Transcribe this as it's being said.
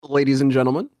Ladies and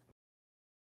gentlemen,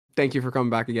 thank you for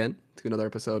coming back again to another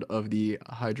episode of the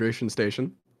Hydration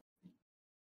Station.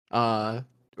 We're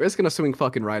just gonna swing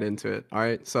fucking right into it. All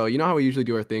right. So you know how we usually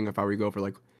do our thing if I were to go over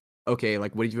like, okay,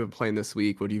 like what have you been playing this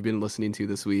week? What have you been listening to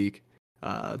this week?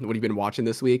 What have you been watching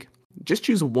this week? Just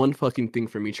choose one fucking thing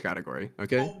from each category.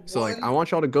 Okay. Oh, So like I one?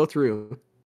 want y'all to go through,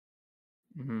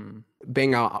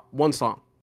 bang out one song.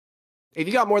 If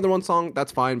you got more than one song,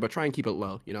 that's fine, but try and keep it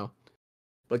low, you know?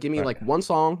 But give me like one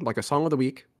song, like a song of the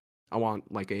week. I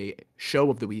want like a show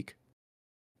of the week.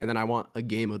 And then I want a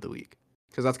game of the week.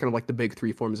 Because that's kind of like the big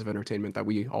three forms of entertainment that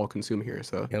we all consume here.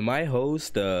 So Can my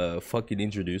host fucking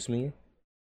introduce me?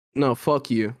 no, fuck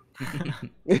you.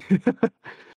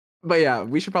 But yeah,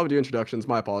 we should probably do introductions.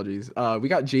 My apologies. We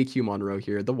got JQ Monroe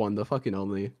here, the one, the fucking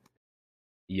only.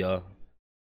 Yeah.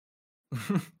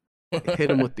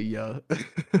 Hit him with the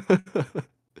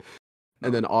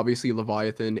And then obviously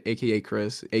Leviathan, aka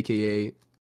Chris, aka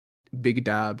Big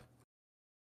Dab.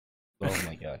 Oh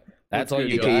my god. That's all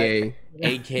you aka got?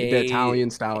 AKA the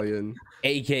Italian Stallion.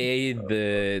 AKA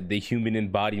the human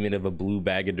embodiment of a blue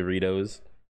bag of Doritos.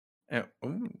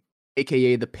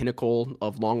 AKA the pinnacle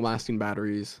of long-lasting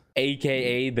batteries.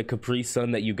 AKA the Capri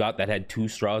Sun that you got that had 2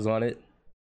 straws on it.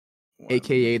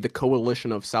 AKA the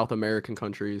coalition of South American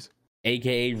countries.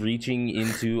 AKA reaching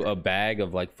into a bag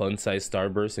of like fun-sized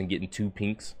Starbursts and getting 2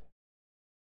 pinks.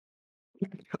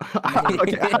 Okay, I don't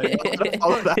know how to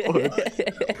follow that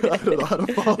one. I don't know how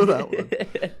to follow that one.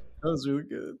 That was really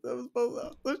good. That was both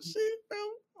out. That shit, bro.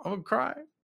 I'm gonna cry.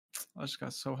 I just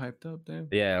got so hyped up, damn.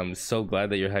 Yeah, I'm so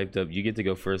glad that you're hyped up. You get to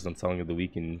go first on Song of the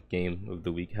Week and Game of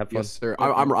the Week. Have fun. Yes, sir.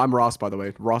 I'm Ross, by the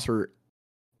way. Rosser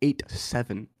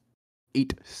 87.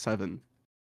 87.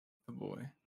 Oh boy.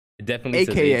 It definitely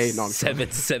AKA says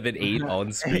 778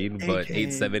 on screen, but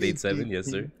 8787, yes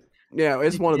sir. Yeah,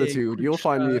 it's one of the two. quick You'll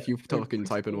find me shot, if you fucking quick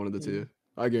type in one of the shot. two.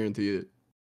 I guarantee it.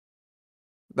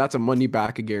 That's a money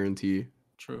back guarantee.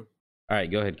 True. All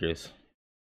right, go ahead, Chris.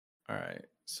 All right.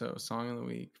 So, song of the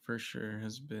week for sure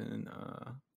has been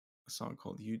a song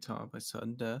called Utah by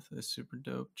Sudden Death. It's super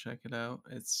dope. Check it out.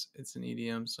 It's an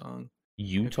EDM song. If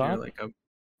Utah? you're like a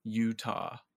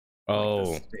Utah. Oh.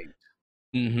 Like the state.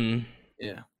 Mm-hmm.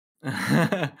 Yeah.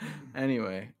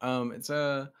 Anyway, it's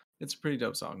a pretty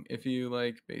dope song. If you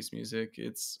like bass music,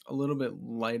 it's a little bit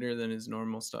lighter than his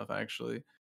normal stuff actually.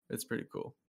 It's pretty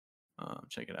cool.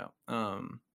 Check it out.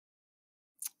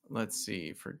 Let's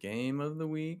see, for game of the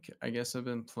week, I guess I've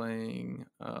been playing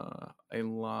a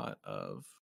lot of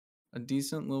a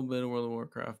decent little bit of World of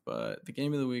Warcraft, but the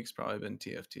game of the week's probably been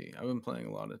TFT. I've been playing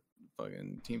a lot of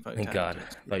fucking Teamfight Thank God.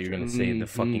 Tactics. I thought you were gonna say the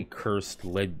fucking cursed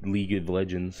League of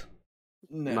Legends.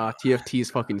 No. Nah, TFT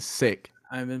is fucking sick.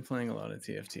 I've been playing a lot of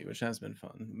TFT, which has been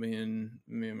fun. Me and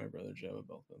my brother Joe have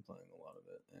both been playing a lot of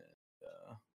it,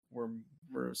 and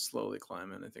we're slowly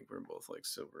climbing. I think we're both like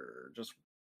silver, just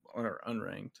or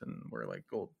unranked, and we're like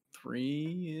gold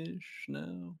 3-ish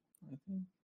now. I think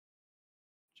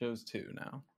Joe's 2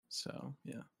 now, so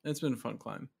yeah, it's been a fun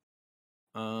climb.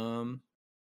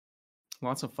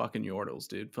 Lots of fucking Yordles,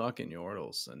 dude. Fucking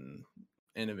Yordles and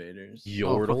innovators.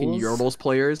 Oh, fucking Yordles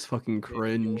players, fucking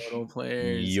cringe. Yordle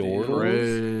players. Yordles?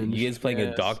 Cringe. You guys playing a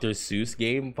Yes. Dr. Seuss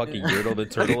game? Fucking Yordle the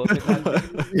turtle up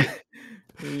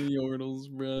in Yordles,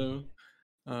 bro.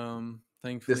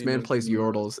 Thankfully, This man no plays King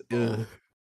Yordles. Yordles. Ugh.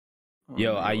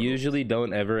 Yo, I Yordles. usually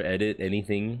don't ever edit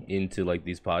anything into like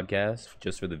these podcasts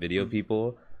just for the video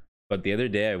people. But the other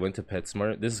day I went to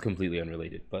PetSmart. This is completely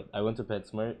unrelated, but I went to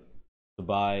PetSmart to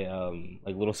buy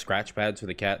like little scratch pads for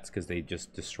the cats because they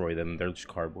just destroy them. They're just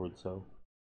cardboard. So,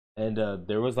 and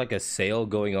there was like a sale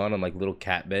going on like little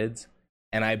cat beds,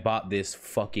 and I bought this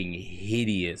fucking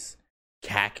hideous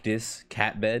cactus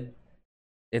cat bed.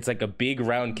 It's like a big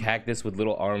round cactus with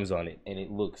little arms on it, and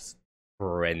it looks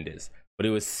horrendous. But it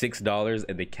was $6,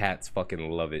 and the cats fucking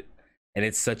love it. And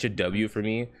it's such a W for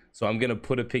me. So I'm gonna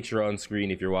put a picture on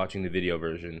screen if you're watching the video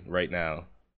version right now.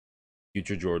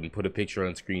 Future Jordan, put a picture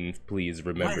on screen, please.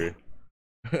 Remember.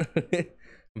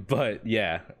 But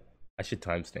yeah, I should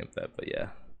timestamp that. But yeah.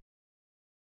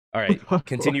 All right,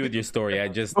 continue with your story. I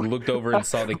just looked over and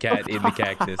saw the cat in the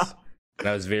cactus, and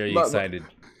I was very excited.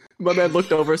 My man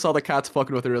looked over, saw the cats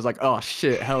fucking with her, and was like, "Oh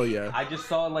shit, hell yeah!" I just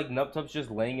saw like Nuptups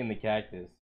just laying in the cactus,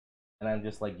 and I'm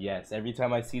just like, yes. Every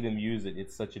time I see them use it,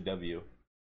 it's such a W.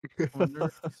 I wonder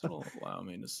if this will allow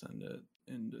me to send it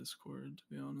in Discord, to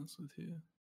be honest with you.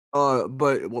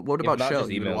 But what about not, show?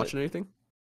 just You been email watching anything?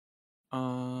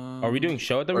 Are we doing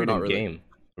show? I thought we were Or not doing really. game.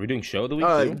 Are we doing show of the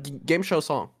week too? Game show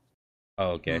song.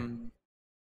 Oh, okay.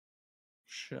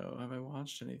 Show. Have I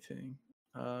watched anything?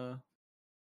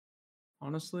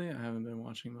 Honestly, I haven't been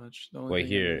watching much. The only Wait,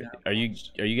 thing I really here. have Are you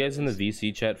watched guys in the is-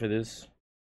 VC chat for this?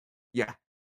 Yeah.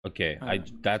 Okay, Uh,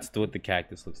 that's what the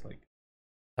cactus looks like.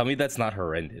 Tell me that's not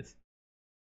horrendous.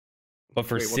 But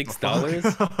for Wait, what the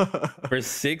 $6, fuck? for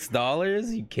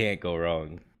 $6, you can't go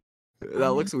wrong.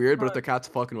 That looks weird, but if the cat's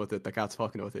fucking with it, the cat's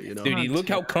fucking with it, you know? Dude, not look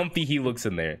how terrible. comfy he looks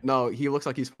in there. No, he looks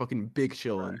like he's fucking big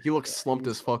chilling. He looks Yeah, slumped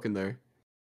he's as fuck in there.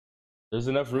 There's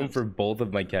enough room for both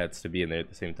of my cats to be in there at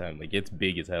the same time. Like, it's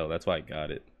big as hell. That's why I got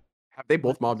it. Have they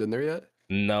both mobbed in there yet?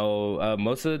 No,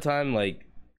 most of the time, like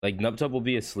Nuptub will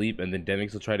be asleep, and then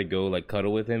Demix will try to go like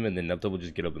cuddle with him, and then Nuptub will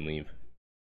just get up and leave.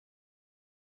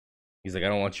 He's like, I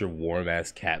don't want your warm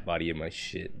ass cat body in my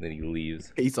shit. And then he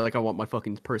leaves. He's like, I want my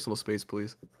fucking personal space,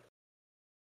 please.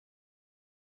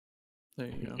 There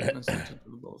you go. I sent it to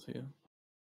the both of you.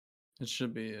 It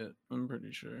should be it. I'm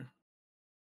pretty sure.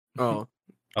 Oh.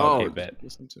 Okay, Oh, bet.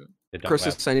 Listen to it. The duck Chris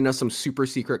laugh. is sending us some super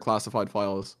secret classified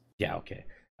files Yeah, okay.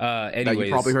 that Anyways,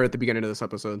 you probably heard at the beginning of this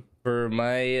episode. for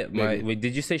my Maybe. wait,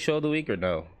 did you say show of the week or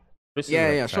no? Chris doesn't Yeah,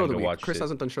 have yeah, time show of the to week. watch Chris shit.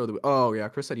 hasn't done show of the week. Oh, yeah,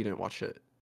 Chris said he didn't watch shit.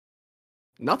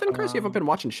 Nothing, Chris? You haven't been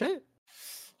watching shit?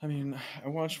 I mean, I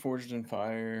watch Forged in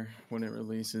Fire when it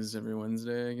releases every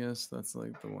Wednesday, I guess. That's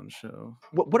like the one show.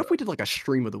 What if we did like a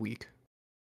stream of the week?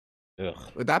 Ugh,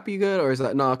 Would that be good, or is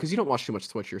that no? Because you don't watch too much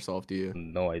Twitch yourself, do you?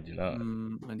 no, I do not.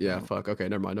 I Yeah, don't. fuck. Okay,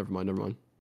 never mind.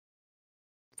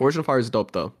 Forge and Fire is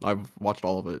dope though. I've watched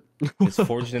all of it. Is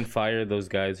Forged in Fire those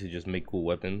guys who just make cool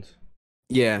weapons?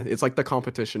 Yeah, it's like the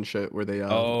competition shit where they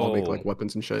all make like Oh.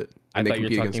 weapons and shit, I and they thought you were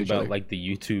compete talking against each about other. like the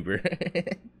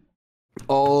YouTuber.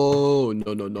 Oh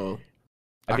no!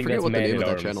 I think forget that's what the Man name at of that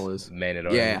Arms. channel is. Man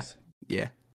at Yeah. Arms. Yeah.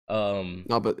 No,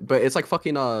 No, but it's like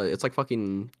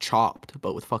fucking Chopped,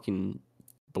 but with fucking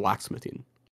blacksmithing.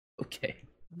 okay.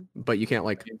 But you can't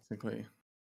Basically.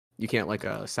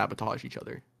 sabotage each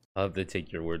other. I'll have to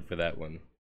take your word for that one.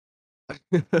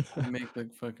 They make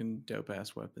like fucking dope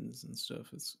ass weapons and stuff.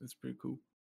 It's pretty cool.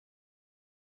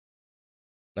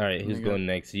 All right, who's There you go. going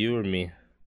next? You or me?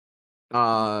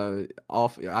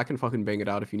 I can fucking bang it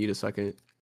out if you need a second.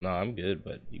 No, I'm good,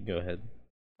 but you can go ahead.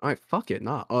 All right, fuck it.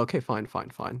 Nah. Okay, fine.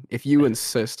 If you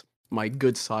insist, my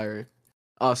good sire.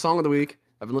 Song of the week.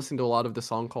 I've been listening to a lot of the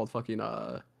song called fucking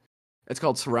it's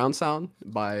called Surround Sound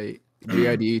by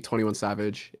GID, 21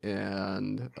 Savage,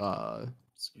 and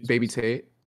Excuse Baby me. Tate.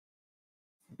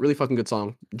 Really fucking good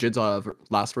song. Jid's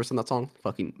last verse in that song,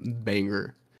 fucking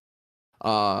banger.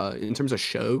 In terms of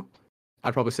show,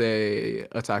 I'd probably say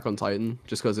Attack on Titan,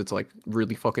 just because it's like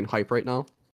really fucking hype right now.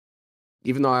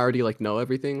 Even though I already like know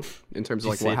everything in terms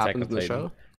of Did like you what say Attack happens on in the Titan?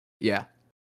 show. Yeah,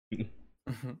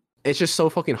 it's just so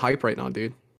fucking hype right now,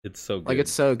 dude. It's so good. Like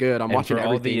it's so good. I'm And watching for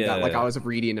all everything the, that like I was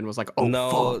reading and was like, oh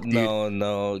no, fuck, dude.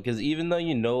 no, because even though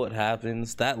you know what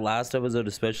happens, that last episode,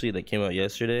 especially that came out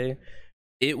yesterday,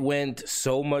 it went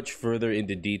so much further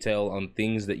into detail on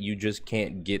things that you just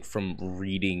can't get from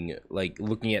reading, like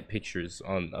looking at pictures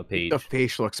on a page. The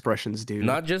facial expressions, dude.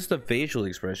 Not just the facial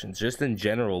expressions, just in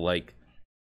general. Like,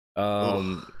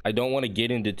 I don't want to get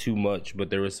into too much,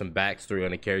 but there was some backstory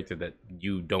on a character that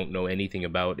you don't know anything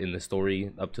about in the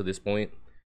story up to this point.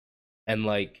 And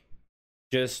like,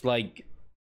 just like,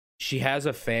 she has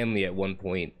a family at one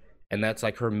point, and that's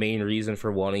like her main reason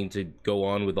for wanting to go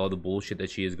on with all the bullshit that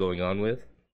she is going on with.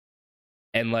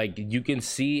 And like, you can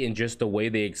see in just the way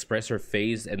they express her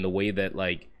face and the way that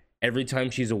like every time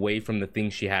she's away from the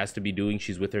things she has to be doing,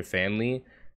 she's with her family,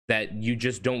 that you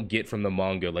just don't get from the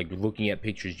manga. Like looking at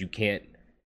pictures, you can't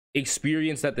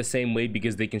experience that the same way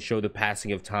because they can show the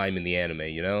passing of time in the anime,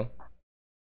 you know?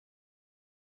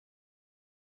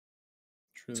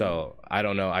 Truly. So I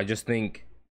don't know. I just think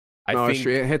No, it's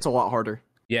true. It hits a lot harder.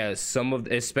 yeah, some of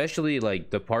especially like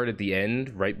the part at the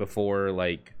end right before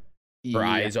like her Yeah.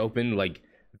 eyes open, like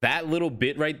that little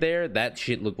bit right there, that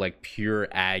shit looked like pure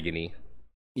agony.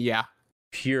 Yeah.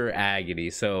 Pure agony.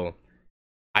 So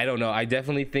I don't know. I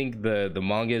definitely think the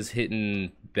manga is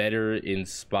hitting better in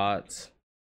spots,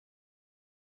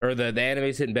 or the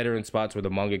anime's hitting better in spots where the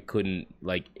manga couldn't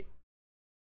like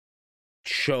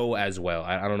show as well.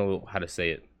 I don't know how to say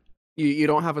it. You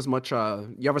don't have as much you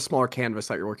have a smaller canvas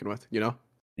that you're working with, you know?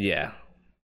 Yeah.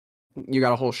 You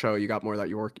got a whole show, you got more that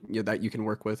that you can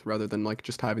work with rather than like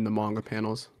just having the manga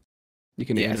panels. You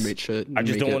can Yes. animate shit. I and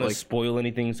just make don't it, want to like... spoil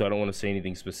anything, so I don't want to say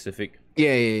anything specific.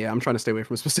 Yeah. I'm trying to stay away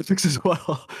from specifics as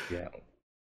well. Yeah.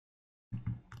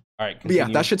 All right. But yeah,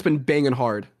 continue. that shit's been banging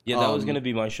hard. Yeah, that was gonna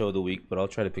be my show of the week, but I'll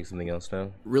try to pick something else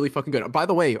now. Really fucking good. By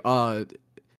the way,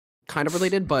 kind of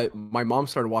related, but my mom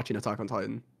started watching Attack on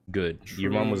Titan. good.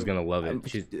 Your mom was True. gonna love it.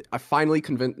 She's I finally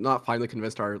not finally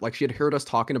convinced her. Like she had heard us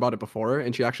talking about it before,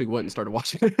 and she actually went and started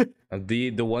watching it.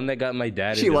 the one that got my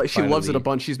dad. She into she loves it a finally-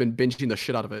 bunch. She's been binging the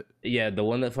shit out of it. Yeah, the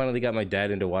one that finally got my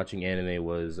dad into watching anime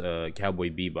was Cowboy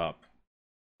Bebop.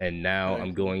 And now Very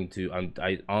I'm going to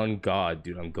on God,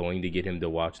 dude, I'm going to get him to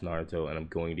watch Naruto, and I'm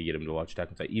going to get him to watch Attack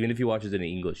on Titan. Even if he watches it in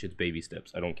English, it's baby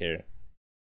steps. I don't care.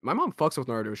 My mom fucks with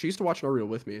Naruto. She used to watch Naruto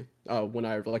with me. When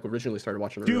I like originally started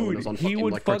watching Naruto when it was on Dude, he fucking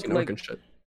would like fuck, Cartoon Network like- and shit.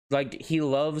 Like, he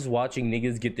loves watching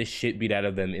niggas get the shit beat out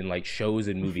of them in like shows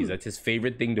and movies. That's his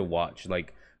favorite thing to watch.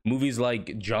 Like movies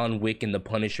like John Wick and The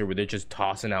Punisher, where they're just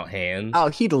tossing out hands. Oh,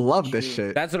 he'd love this True.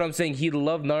 shit. That's what I'm saying. He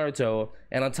loved Naruto,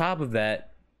 and on top of that,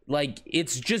 like,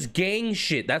 it's just gang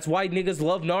shit. That's why niggas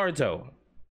love Naruto.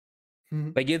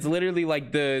 Like, it's literally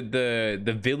like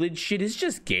the village shit is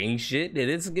just gang shit.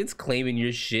 It's claiming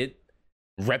your shit,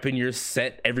 repping your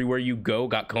set everywhere you go.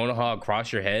 Got Konoha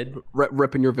across your head.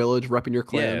 Repping your village, repping your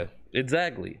clan. Yeah,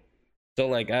 exactly. So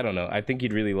like, I don't know. I think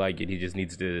he'd really like it. He just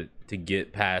needs to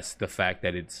get past the fact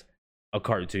that it's a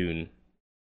cartoon,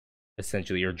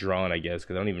 essentially, or drawn, I guess,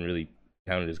 because I don't even really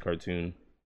count it as cartoon.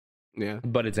 Yeah.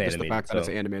 But it's Just animated. the fact that it's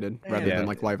animated rather Yeah. than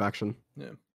like live action.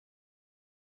 Yeah.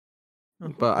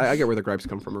 But I get where the gripes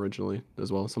come from originally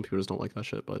as well. Some people just don't like that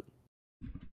shit, but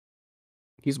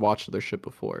he's watched their shit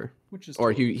before. Which is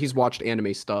Or totally he's watched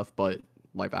anime stuff, but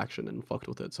live action and fucked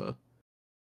with it, so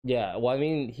Yeah, well, I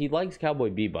mean, he likes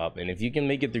Cowboy Bebop, and if you can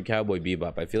make it through Cowboy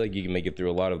Bebop, I feel like you can make it through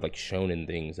a lot of like shonen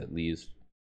things at least.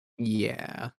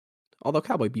 yeah. Although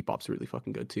Cowboy Bebop's really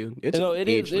fucking good too. It's No, it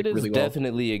aged, is. like, It is really well.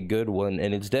 definitely a good one,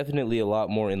 and it's definitely a lot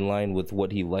more in line with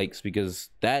what he likes because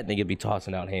that nigga be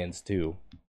tossing out hands too.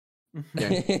 Yeah.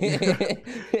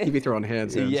 He'd be throwing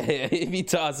hands. Yeah, he'd be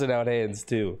tossing out hands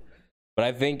too. But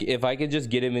I think if I could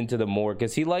just get him into the more,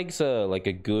 because he likes like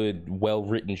a good, well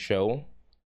written show.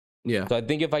 Yeah. So I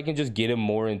think if I can just get him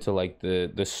more into like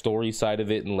the story side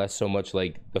of it and less so much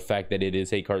like the fact that it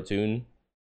is a cartoon,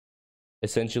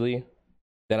 essentially,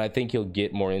 then I think he'll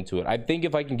get more into it. I think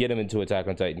if I can get him into Attack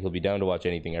on Titan, he'll be down to watch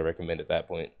anything I recommend at that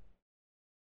point.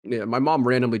 Yeah, my mom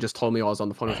randomly just told me while I was on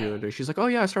the phone with you the other day. She's like, "Oh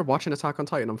yeah, I started watching Attack on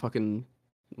Titan. I'm fucking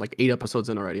like 8 episodes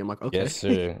in already." I'm like, "Okay." Yes,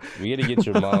 sir. We gotta get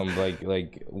your mom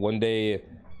like one day.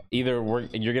 Either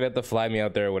you're gonna have to fly me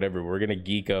out there or whatever. We're gonna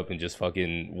geek up and just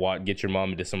fucking get your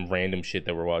mom into some random shit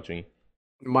that we're watching.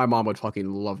 My mom would fucking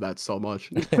love that so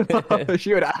much.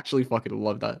 She would actually fucking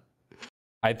love that.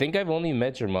 I think I've only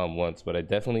met your mom once, but I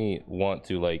definitely want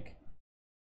to like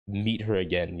meet her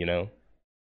again. You know?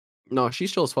 No,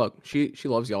 she's chill as fuck. She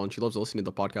loves y'all and she loves listening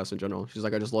to the podcast in general. She's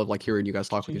like, I just love like hearing you guys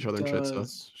talk with each other and shit. So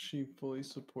She fully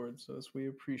supports us. We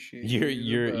appreciate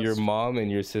Your mom and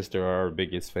your sister are our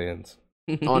biggest fans.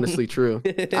 honestly, true.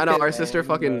 I know our sister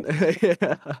fucking.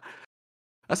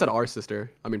 I said our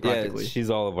sister. I mean, practically. Yeah, she's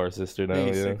all of our sister now. Yeah.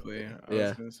 Basically, I Yeah.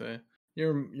 was gonna say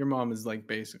your mom is like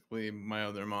basically my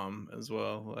other mom as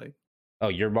well. Like, Oh,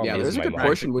 your mom Yeah, is there's a my good mom.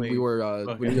 portion when we Practically were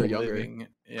fucking younger. living-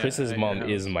 yeah, Chris's at mom your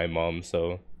is house. my mom,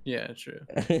 so Yeah, true.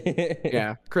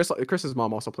 Yeah, Chris's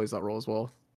mom also plays that role as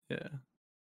well. Yeah.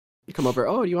 You come over.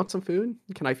 Oh, do you want some food?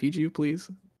 Can I feed you, please?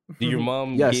 Your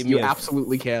mom Yes, gave me you a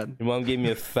absolutely can. Your mom gave me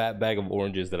a fat bag of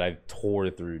oranges that I tore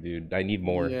through, dude. I need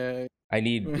more. Yeah. I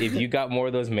need if you got more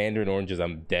of those mandarin oranges,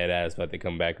 I'm dead ass about to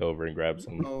come back over and grab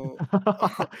some.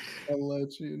 I'll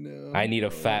let you know. I need a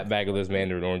fat bag of those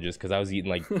mandarin oranges because I was eating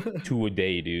like 2 a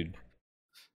day, dude.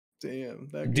 Damn,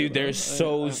 that Dude, good, they're huh?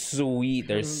 so sweet.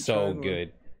 They're haven't so tried one.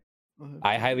 good. I'll have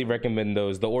I to highly try. recommend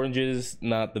those. The oranges,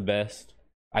 not the best.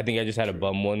 I think I just had a True.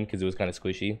 bum one because it was kind of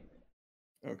squishy.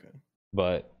 Okay.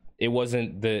 But it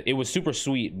wasn't it was super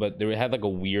sweet, but it had like a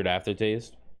weird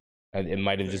aftertaste. And it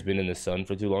might have just been in the sun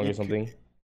for too long or something.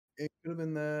 It could have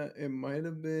been that. It might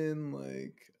have been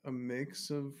like a mix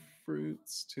of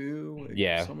fruits too. Like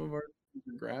Yeah. Some of our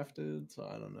are grafted, so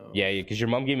I don't know. Yeah, because your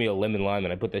mom gave me a lemon lime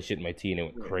and I put that shit in my tea and it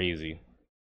went Right. crazy.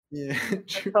 Yeah.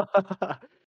 True.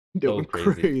 Doing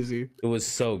crazy. crazy. It was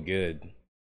so good.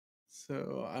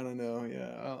 So I don't know.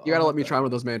 Yeah. You gotta let me try one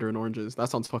of those mandarin oranges. That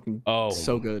sounds fucking Oh,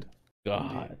 so good.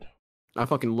 God. I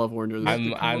fucking love oranges.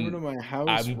 I'm- Come over to my house.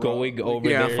 I'm going Rob. over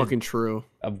yeah, there. fucking true.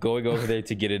 I'm going over there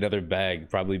to get another bag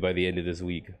probably by the end of this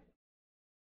week.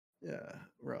 Yeah,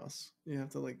 Ross. You have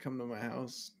to like come to my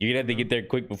house. You're gonna have to you get there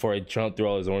quick before I chomp through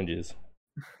all his oranges.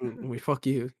 We fuck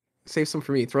you. Save some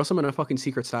for me. Throw some in a fucking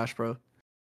secret stash, bro. know?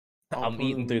 I'll I'm put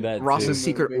eating them through that in too. Ross's the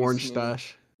secret orange basement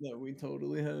stash. that we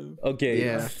totally have. Okay,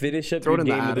 Yeah. finish up Throw it your in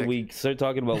the game of the attic. week. Start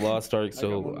talking about Lost Ark got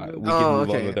so one of we those. can Oh, move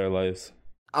on okay. with our lives.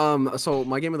 So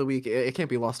my game of the week, it can't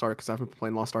be Lost Ark because I haven't been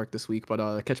playing Lost Ark this week,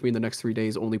 but catch me in the next 3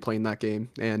 days only playing that game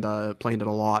and playing it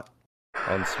a lot.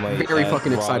 on Smite. Very at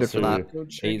fucking excited for that. Rosser Go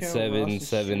check out Ross's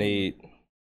 8778.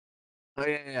 Oh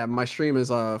yeah. My stream is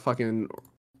fucking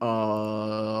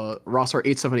Roster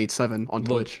 8787 on Look,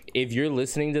 Twitch. if you're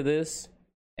listening to this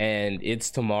and it's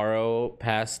tomorrow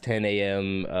past 10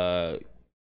 a.m.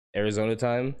 Arizona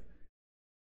time,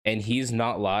 and he's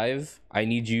not live, I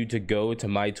need you to go to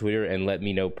my Twitter and let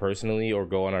me know personally, or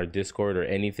go on our Discord or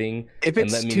anything. If and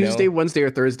it's let me Tuesday, know Wednesday, or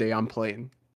Thursday, I'm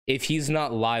playing. if he's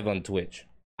not live on Twitch.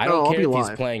 I No, don't I'll care be if he's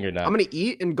live. playing or not. I'm gonna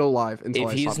eat and go live until If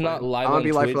I he's stop not playing. live I'm on gonna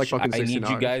be live Twitch, for like fucking I 16 need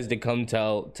you hours. guys to come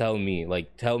tell me,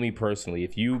 like, tell me personally.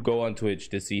 If you go on Twitch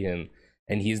to see him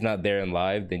and he's not there and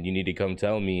live, then you need to come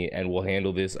tell me, and we'll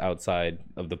handle this outside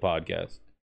of the podcast.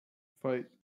 Fight.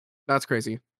 That's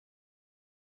crazy.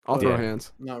 I'll throw Yeah.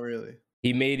 hands. Not really.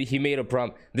 He made a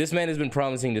prom. This man has been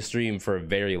promising to stream for a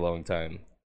very long time,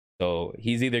 so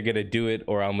he's either gonna do it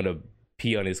or I'm gonna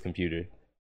pee on his computer,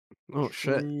 Oh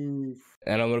shit. Oof.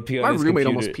 and I'm gonna pee on My his roommate computer.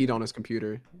 almost peed on his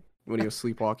computer when he was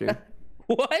sleepwalking.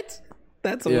 What?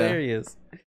 That's Yeah. hilarious.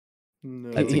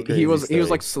 No. That's a he crazy was story.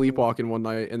 like sleepwalking one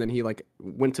night, and then he like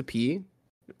went to pee,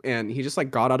 and he just like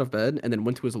got out of bed and then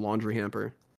went to his laundry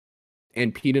hamper,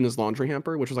 and peed in his laundry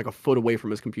hamper, which was like a foot away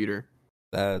from his computer.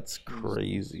 That's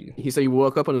crazy. He said he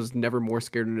woke up and was never more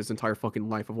scared in his entire fucking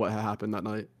life of what had happened that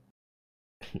night.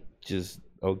 Just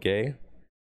okay.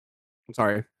 I'm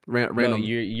sorry, No, random.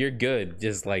 you're good.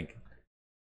 Just like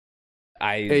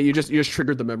Hey, you just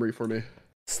triggered the memory for me.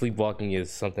 sleepwalking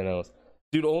is something else.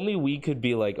 Dude, only we could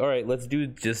be like, all right, let's do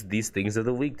just these things of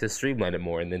the week to streamline it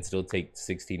more, and then still take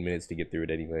 16 minutes to get through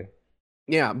it anyway.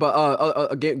 Yeah, but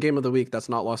a game of the week that's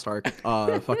not Lost Ark.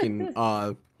 Fucking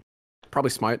probably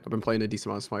Smite. I've been playing a decent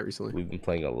amount of Smite recently. We've been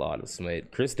playing a lot of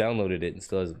Smite. Chris downloaded it and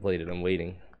still hasn't played it. I'm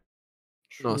waiting.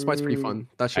 No, Smite's pretty fun.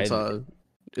 That shit's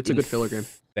it's a good filler game.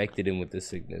 Infected him with the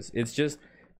sickness. It's just,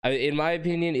 in my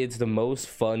opinion, it's the most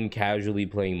fun casually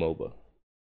playing MOBA.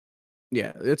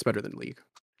 Yeah, it's better than League.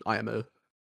 IMO.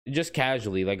 Just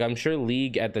casually, like I'm sure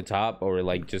League at the top, or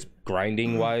like just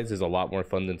grinding wise, is a lot more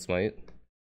fun than Smite.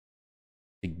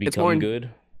 To become more good.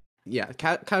 Yeah,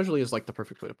 casually is like the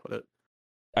perfect way to put it.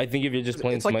 I think if you're just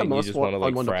playing It's like Smite, the and you most just fun want to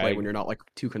like one to play frag. when you're not like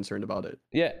too concerned about it.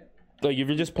 Yeah, like if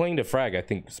you're just playing to frag, I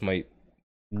think Smite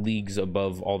leagues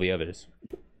above all the others.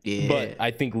 Yeah, But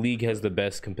I think League has the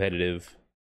best competitive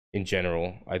in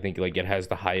general. I think like it has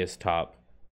the highest top.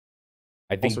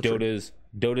 I think Also true.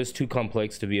 Dota's too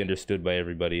complex to be understood by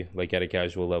everybody, like at a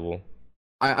casual level.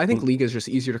 I think League is just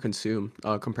easier to consume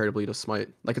comparatively to Smite.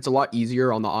 Like it's a lot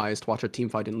easier on the eyes to watch a team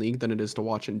fight in League than it is to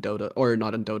watch in Dota, or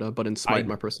not in Dota, but in Smite. In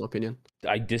my personal opinion.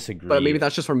 I disagree. But maybe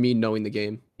that's just from me knowing the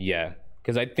game. Yeah,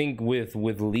 because I think with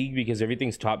League, because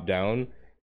everything's top down,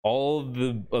 all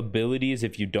the abilities,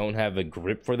 if you don't have a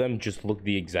grip for them, just look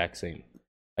the exact same.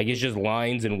 Like it's just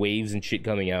lines and waves and shit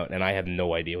coming out, and I have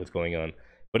no idea what's going on.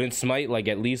 But in Smite, like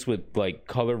at least with like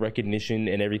color recognition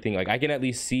and everything, like I can at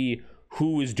least see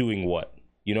who is doing what.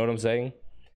 You know what I'm saying?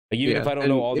 Like even if I don't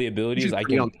know all the abilities, I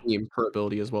can on team per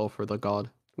ability as well for the god.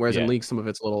 Whereas in League, some of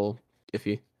it's a little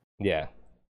iffy. Yeah.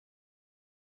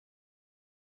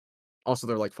 Also,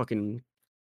 they're like fucking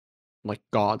like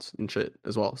gods and shit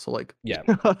as well. So like, Yeah.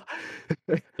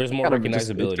 There's more kind of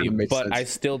just- it recognizability, kinda makes but I sense.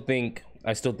 still think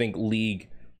League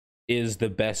is the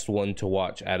best one to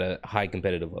watch at a high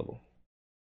competitive level.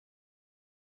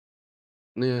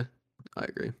 Yeah, I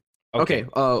agree. Okay.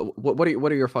 What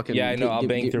are your fucking? Yeah, I know. I'll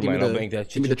bang through mine. I'll bang that.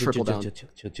 Give me the trickle down.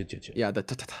 Yeah,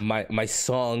 my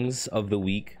songs of the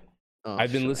week.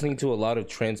 I've been listening to a lot of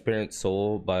Transparent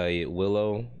Soul by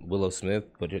Willow Smith,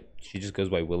 but she just goes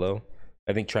by Willow.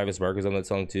 I think Travis Barker's on that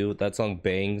song too. That song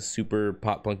bangs, super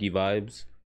pop punky vibes,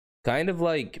 kind of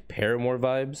like Paramore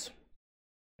vibes.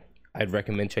 I'd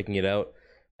recommend checking it out.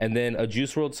 And then a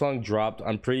Juice WRLD song dropped.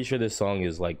 I'm pretty sure this song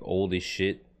is like old as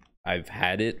shit. I've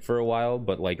had it for a while,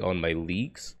 but like on my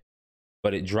leaks.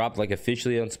 But it dropped like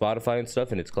officially on Spotify and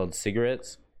stuff, and it's called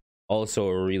Cigarettes. Also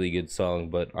a really good song,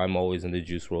 but I'm always in the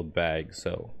Juice WRLD bag,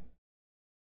 so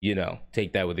you know,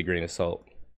 take that with a grain of salt.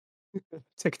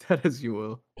 Take that as you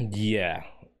will. Yeah.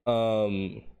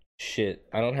 Shit.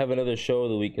 I don't have another show of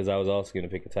the week because I was also gonna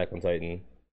pick Attack on Titan.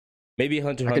 Maybe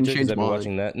Hunter I x can Hunter because change I've been mine.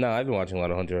 watching that. No, I've been watching a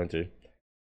lot of Hunter x Hunter.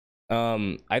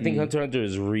 I think Hunter x Hunter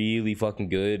is really fucking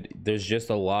good. There's just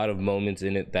a lot of moments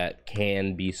in it that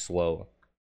can be slow.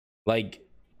 Like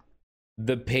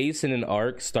the pace in an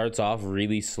arc starts off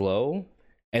really slow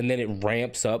and then it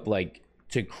ramps up like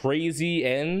to crazy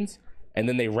ends, and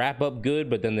then they wrap up good,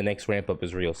 but then the next ramp up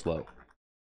is real slow.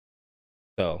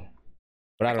 So,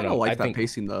 but I don't know. Like I that think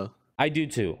pacing though. I do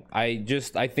too. I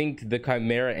think the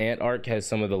Chimera Ant arc has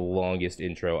some of the longest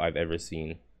intro I've ever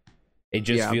seen. It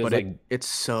just Yeah, feels but like it's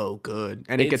so good,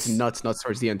 and it gets it's nuts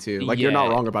towards the end too. Like you're not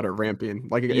yeah, wrong about it ramping.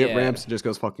 Like it yeah. ramps and just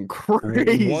goes fucking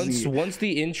Once crazy.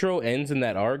 the intro ends in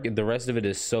that arc, the rest of it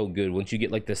is so good. Once you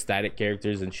get like the static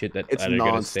characters and shit It's that are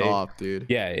gonna stay, nonstop, dude.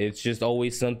 yeah, it's just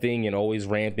always something and always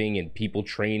ramping and people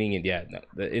training and yeah, no,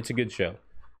 it's a good show.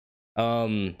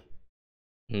 Um,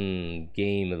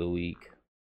 game of the week.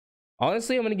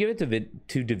 Honestly, I'm gonna give it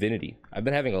to Divinity. I've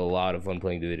been having a lot of fun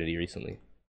playing Divinity recently.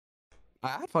 I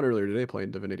had fun earlier today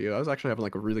playing Divinity. I was actually having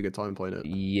like a really good time playing it.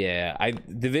 Yeah,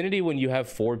 Divinity when you have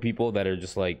 4 people that are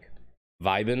just like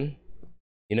vibing,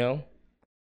 you know,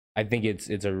 I think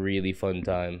it's a really fun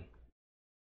time.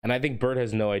 And I think Bert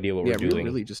has no idea what we're We doing. were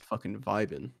really just fucking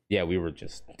vibing. Yeah, we were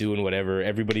just doing whatever.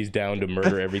 Everybody's down to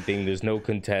murder everything. There's no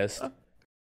contest.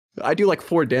 I do like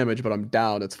 4 damage, but I'm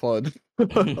down. It's fun.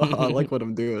 I like what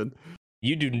I'm doing.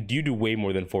 You do way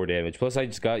more than 4 damage. Plus, I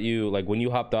just got you, like, when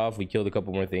you hopped off, we killed a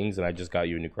couple more things, and I just got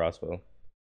you a new crossbow.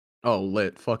 Oh,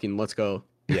 lit. Fucking let's go.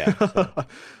 Yeah. So.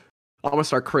 I'm gonna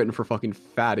start critting for fucking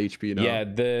fat HP now.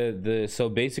 Yeah, so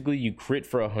basically you crit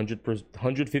for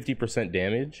 150%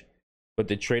 damage, but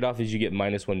the trade-off is you get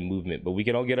 -1 movement. But we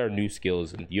can all get our new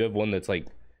skills, and you have one that's like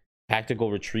tactical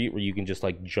retreat where you can just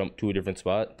like jump to a different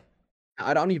spot.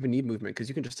 I don't even need movement because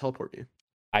you can just teleport me.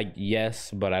 Yes,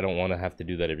 but I don't want to have to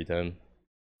do that every time.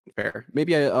 Fair.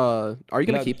 Maybe are you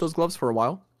gonna keep those gloves for a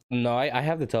while? No, I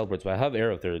have the teleports, but I have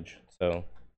arrow surge, so.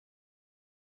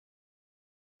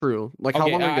 True. Like how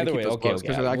long are you gonna keep those gloves?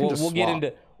 Okay. I can just we'll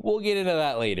get into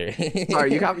that later.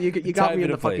 Sorry, you got me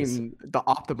in the fucking the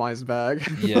optimized bag.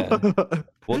 Yeah.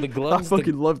 Well, the gloves. I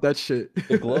fucking love that shit.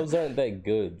 The gloves aren't that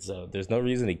good, so there's no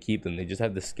reason to keep them. They just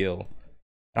have the skill.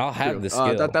 I'll have True. the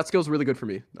skill. That skill's really good for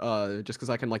me. Just because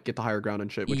I can like get the higher ground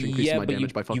and shit, which increases my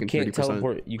damage by fucking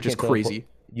 30%. Which is crazy.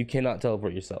 You cannot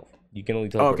teleport yourself. You can only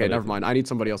Oh, teleport. okay, never mind. I need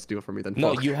somebody else to do it for me then.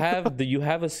 No, Fuck. you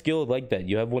have a skill like that.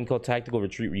 You have one called tactical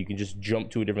retreat where you can just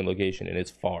jump to a different location and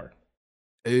it's far.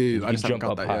 Ew, I just haven't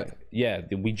got that yet.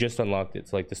 Yeah, we just unlocked it.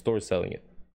 So like the store's selling it.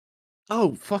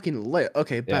 Oh, fucking lit.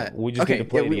 Okay, Yeah, bet. we just need to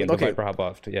play it again. Okay. Viper hop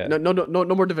off. Yeah.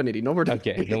 No more divinity. No more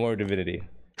divinity. Okay, no more divinity.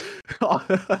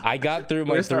 I got through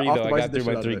my 3 though. I got through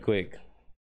my 3 quick.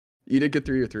 You did get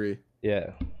through your 3.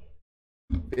 Yeah.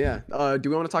 Yeah. Do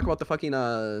we want to talk about the fucking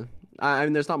I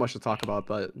mean, there's not much to talk about,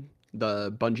 but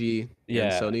the Bungie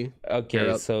and Sony.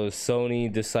 Okay, so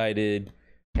Sony decided,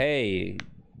 hey,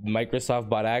 Microsoft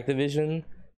bought Activision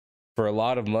for a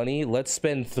lot of money. Let's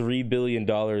spend $3 billion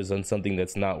on something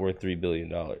that's not worth $3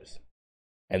 billion.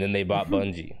 And then they bought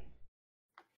Bungie.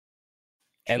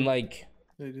 And like,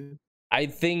 They did. I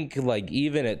think like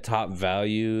even at top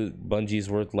value, Bungie's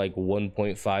worth like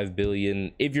 1.5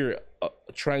 billion. If you're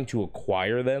trying to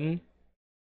acquire them,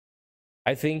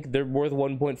 I think they're worth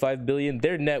 1.5 billion.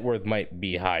 Their net worth might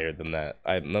be higher than that.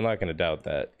 I'm not going to doubt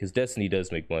that because Destiny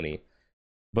does make money.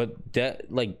 But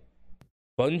like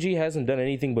Bungie hasn't done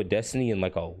anything but Destiny in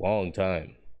like a long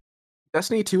time.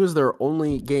 Destiny 2 is their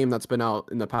only game that's been out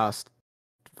in the past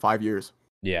 5 years.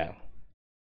 Yeah.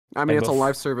 I mean, it's a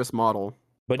live service model.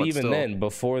 But even still. then,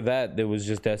 before that, there was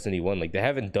just Destiny 1. Like they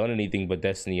haven't done anything but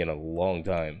Destiny in a long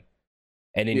time.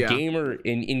 And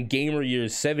in gamer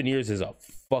years, 7 years is a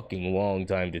fucking long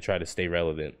time to try to stay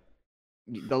relevant.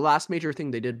 The last major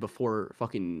thing they did before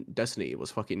fucking Destiny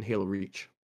was fucking Halo Reach.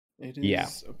 It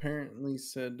is apparently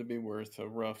said to be worth a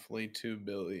roughly $2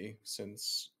 billion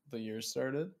since the year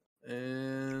started.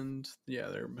 And yeah,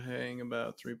 they're paying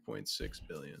about 3.6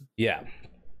 billion. Yeah.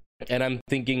 And I'm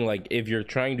thinking like if you're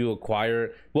trying to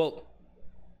acquire, well,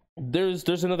 there's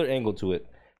another angle to it.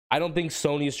 I don't think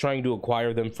Sony is trying to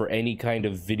acquire them for any kind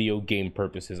of video game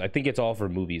purposes. I think it's all for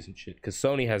movies and shit because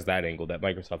Sony has that angle that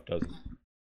Microsoft doesn't.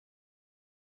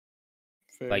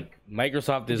 Fair. Like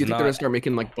Microsoft is You think not. they're gonna start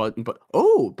making like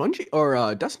Bungie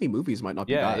or Destiny movies might not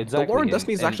be bad. Exactly. The lore in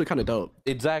Destiny is actually kind of dope.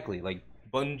 Exactly, like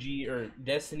Bungie or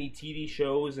Destiny TV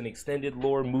shows and extended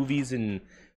lore movies and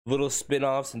little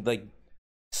spin-offs and like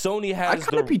Sony has. I'd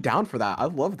kind of be down for that. I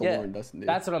love the lore in Destiny.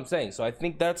 That's what I'm saying. So I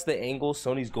think that's the angle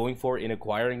Sony's going for in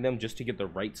acquiring them, just to get the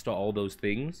rights to all those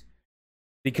things.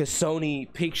 Because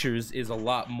Sony Pictures is a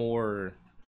lot more.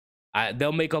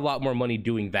 They'll make a lot more money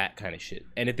doing that kind of shit.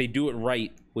 And if they do it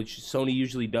right, which Sony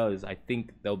usually does, I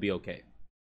think they'll be okay.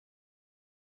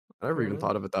 I never even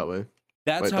thought of it that way.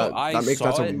 That's how I saw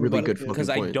that's a it. really good fucking because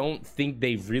I point. don't think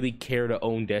they really care to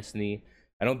own Destiny.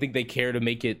 I don't think they care to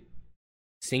make it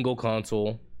single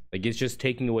console. Like it's just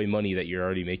taking away money that you're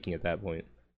already making at that point.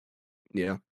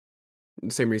 Yeah.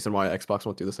 The same reason why Xbox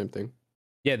won't do the same thing.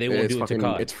 Yeah, they won't do it to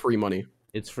COD. It's free money.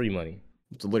 It's free money.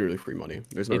 It's literally free money.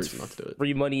 There's no reason not to do it.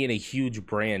 Free money in a huge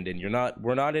brand, and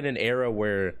we're not in an era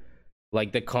where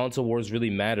Like, the console wars really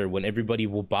matter when everybody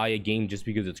will buy a game just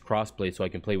because it's crossplay, so I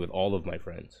can play with all of my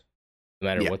friends, no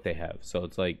matter what they have. So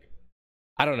it's like,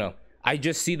 I don't know. I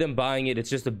just see them buying it. It's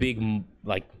just a big,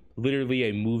 like, literally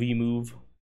a movie move,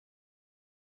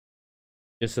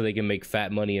 just so they can make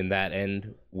fat money in that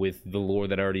end with the lore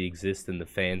that already exists and the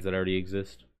fans that already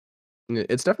exist.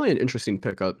 It's definitely an interesting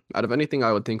pickup. Out of anything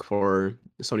I would think for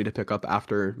Sony to pick up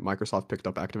after Microsoft picked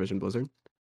up Activision Blizzard,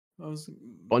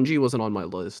 Bungie wasn't on my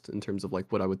list in terms of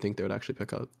like what I would think they would actually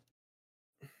pick up.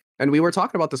 And we were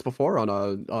talking about this before on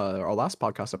our last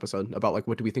podcast episode about like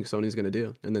what do we think Sony's gonna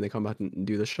do, and then they come back and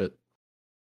do this shit.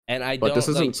 And but this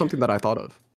isn't something that I thought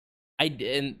of.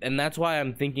 And that's why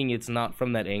I'm thinking it's not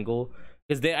from that angle,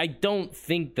 because I don't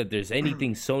think that there's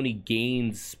anything Sony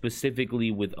gains specifically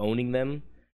with owning them.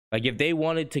 Like, if they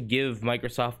wanted to give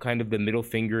Microsoft kind of the middle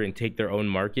finger and take their own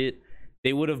market,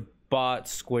 they would have bought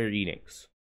Square Enix.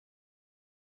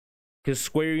 Because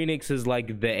Square Enix is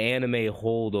like the anime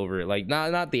holdover. Like,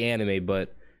 not the anime,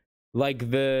 but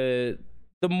like the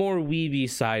more weeby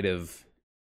side of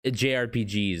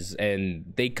JRPGs.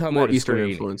 And they come more out of Eastern Square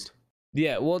influenced.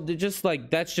 Yeah, well, they're just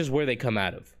like, that's just where they come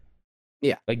out of.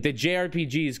 Yeah. Like, the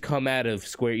JRPGs come out of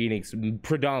Square Enix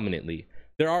predominantly.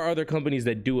 There are other companies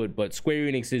that do it, but Square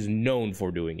Enix is known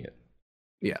for doing it.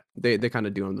 Yeah, they kind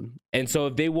of do own them. And so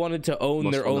if they wanted to own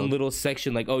their own little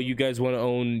section, like, oh, you guys want to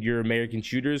own your American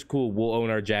shooters? Cool, we'll own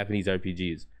our Japanese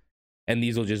RPGs. And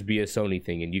these will just be a Sony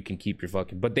thing, and you can keep your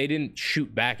fucking... But they didn't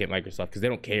shoot back at Microsoft because they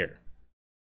don't care.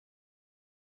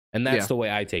 And that's the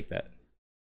way I take that.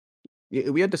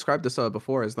 Yeah, we had described this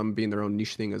before as them being their own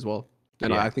niche thing as well.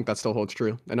 And I think that still holds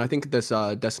true. And I think this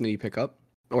Destiny pickup,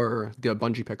 or the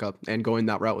Bungie pickup, and going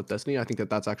that route with Destiny, I think that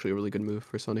that's actually a really good move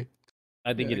for Sony.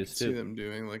 I think it is too. too. See them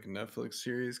doing like a Netflix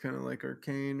series, kind of like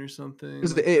Arcane or something.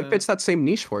 Because it fits that same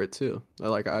niche for it too.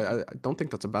 Like I don't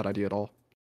think that's a bad idea at all.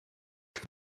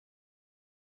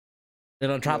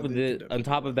 And on top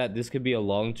of that, this could be a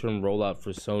long-term rollout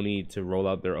for Sony to roll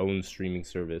out their own streaming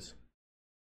service.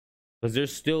 Because there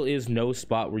still is no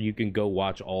spot where you can go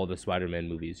watch all the Spider-Man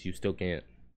movies. You still can't.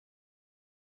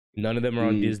 None of them are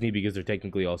on Disney because they're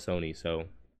technically all Sony. So,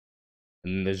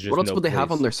 and there's just what else would they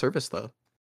have on their service though?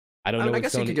 I don't know. I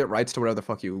guess you could get rights to whatever the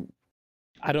fuck you.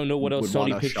 I don't know what else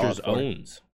Sony Pictures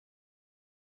owns.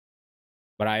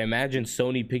 But I imagine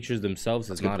Sony Pictures themselves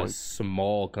is not a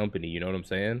small company. You know what I'm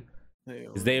saying?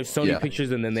 Because they have Sony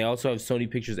Pictures, and then they also have Sony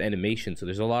Pictures Animation. So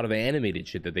there's a lot of animated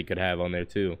shit that they could have on there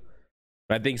too.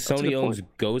 But I think Sony owns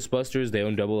Ghostbusters. They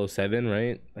own 007,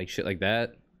 right? Like shit like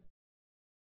that.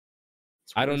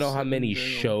 I don't know how many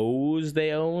shows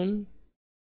they own.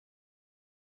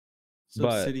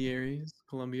 Subsidiaries,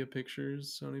 Columbia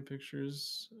Pictures, Sony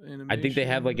Pictures, Animation. I think they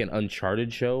have like an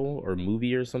Uncharted show or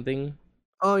movie or something.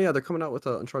 Oh yeah, they're coming out with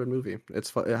an Uncharted movie.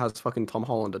 It has fucking Tom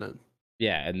Holland in it.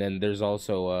 Yeah, and then there's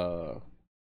also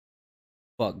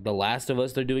The Last of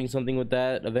Us. They're doing something with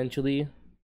that eventually.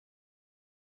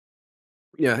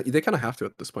 Yeah, they kind of have to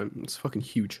at this point. It's fucking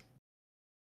huge.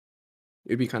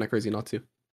 It'd be kind of crazy not to.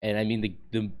 And I mean,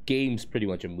 the game's pretty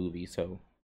much a movie, so.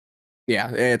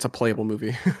 Yeah, it's a playable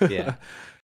movie. Yeah.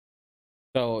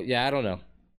 So yeah, I don't know.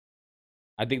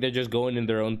 I think they're just going in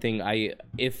their own thing.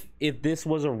 If this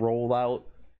was a rollout,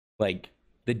 like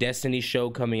the Destiny show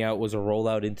coming out was a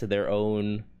rollout into their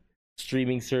own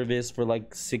streaming service for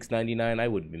like $6.99, I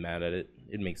wouldn't be mad at it.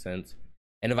 It makes sense.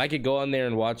 And if I could go on there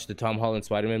and watch the Tom Holland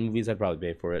Spider-Man movies, I'd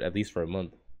probably pay for it, at least for a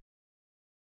month.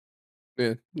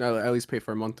 Yeah, at least pay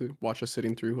for a month to watch a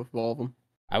sitting through of all of them.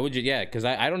 I would, yeah, because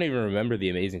I don't even remember the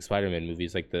Amazing Spider-Man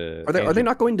movies. Like are they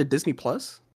not going to Disney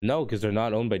Plus? No, because they're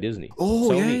not owned by Disney. Oh,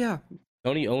 Sony, yeah.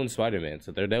 Sony owns Spider-Man,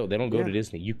 so they don't go to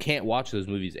Disney. You can't watch those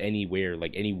movies anywhere,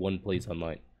 like any one place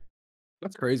online.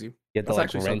 That's crazy. You have to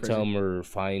like rent them or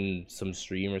find some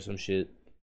stream or some shit.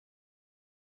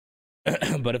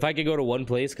 But if I could go to one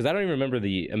place, because I don't even remember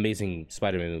the Amazing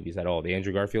Spider-Man movies at all. The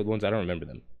Andrew Garfield ones, I don't remember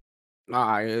them.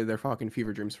 They're fucking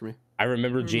fever dreams for me. I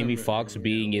remember Jamie Foxx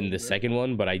being in the second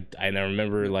one, but I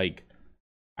remember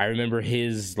I remember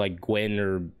his like Gwen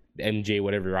or MJ,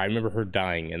 whatever. I remember her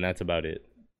dying, and that's about it.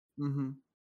 Mm-hmm.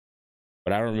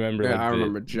 But I don't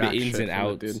remember the ins and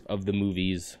outs of the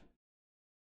movies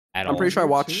at all. I'm pretty sure I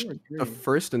watched the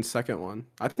first and second one.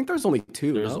 I think there's only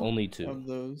two. There's only two of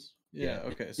those. Yeah.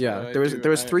 Okay. So yeah.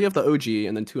 There was 3 of the OG,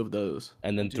 and then 2 of those,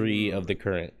 and then 3 of the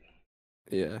current.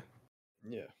 Yeah.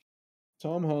 Yeah.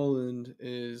 Tom Holland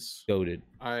is goated.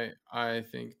 I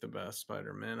think the best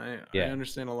Spider-Man. I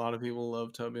understand a lot of people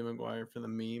love Tobey Maguire for the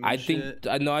meme. I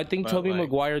think Tobey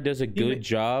Maguire does a good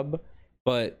job,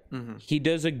 but he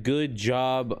does a good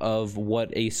job of what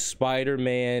a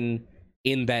Spider-Man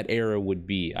in that era would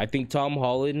be. I think Tom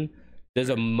Holland does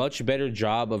a much better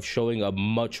job of showing a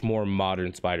much more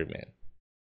modern Spider-Man.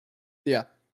 Yeah.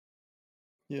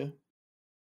 Yeah.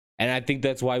 And I think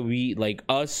that's why we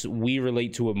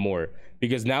relate to him more,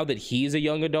 because now that he's a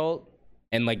young adult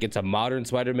and like it's a modern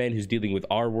Spider-Man who's dealing with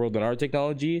our world and our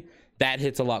technology, that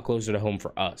hits a lot closer to home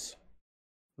for us.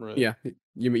 Right. Yeah,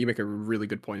 you make a really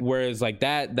good point. Whereas like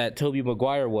that Tobey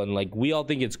Maguire one, like we all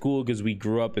think it's cool because we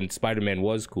grew up and Spider-Man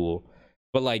was cool.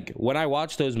 But like when I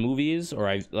watch those movies,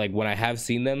 or when I have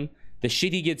seen them, the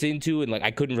shit he gets into and like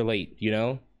I couldn't relate, you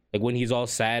know? Like when he's all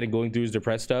sad and going through his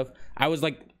depressed stuff, I was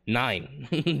like 9.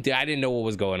 I didn't know what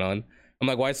was going on. I'm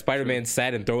like, why is Spider-Man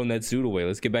sad and throwing that suit away?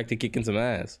 Let's get back to kicking some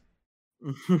ass.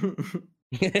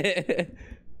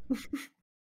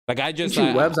 Like I just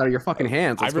shoot webs out of your fucking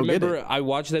hands. I remember I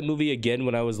watched that movie again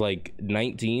when I was like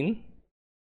 19,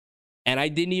 and I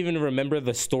didn't even remember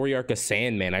the story arc of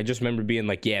Sandman. I just remember being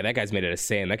like, yeah, that guy's made out of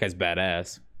sand. That guy's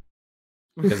badass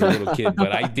as a little kid,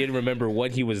 but I didn't remember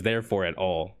what he was there for at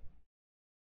all.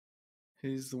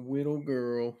 He's the widow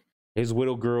girl. His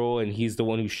widow girl, and he's the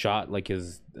one who shot like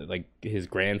his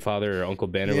grandfather or Uncle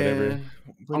Ben or whatever.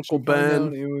 Uncle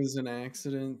Ben. It was an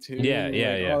accident too.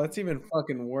 Yeah. Oh, that's even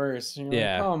fucking worse. You're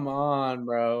Yeah. like, come on,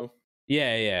 bro.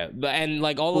 Yeah. But and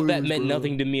like all of that meant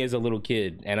nothing to me as a little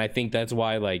kid, and I think that's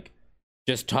why like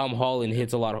just Tom Holland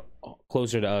hits a lot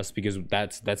closer to us, because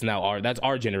that's now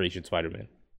our generation Spider-Man.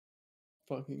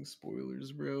 Fucking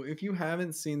spoilers, bro. If you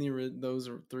haven't seen those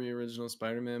 3 original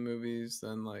Spider-Man movies,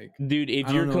 then like, dude,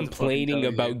 if you're complaining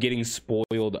about getting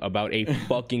spoiled about a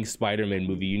fucking Spider-Man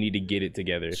movie, you need to get it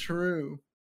together. True.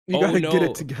 You gotta get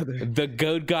it together. The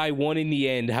good guy won in the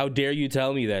end. How dare you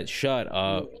tell me that? Shut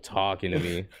up talking to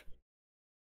me.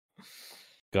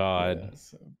 God. Yeah,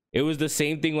 so. It was the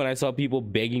same thing when I saw people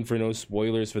begging for no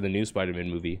spoilers for the new Spider-Man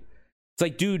movie. It's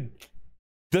like, dude,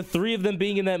 the 3 of them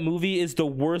being in that movie is the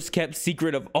worst kept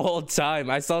secret of all time.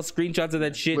 I saw screenshots of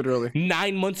that shit literally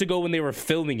 9 months ago when they were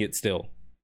filming it still.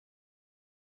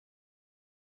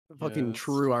 Fucking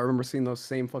true. I remember seeing those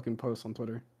same fucking posts on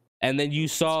Twitter. And then you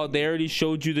saw, they already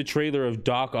showed you the trailer of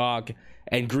Doc Ock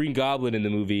and Green Goblin in the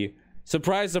movie.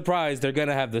 Surprise, surprise, they're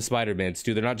gonna have the Spider-Mans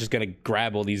too. They're not just gonna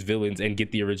grab all these villains and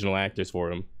get the original actors for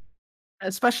them.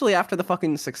 Especially after the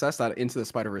fucking success that Into the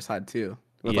Spider-Verse had too.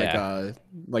 With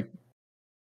like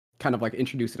kind of like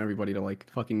introducing everybody to like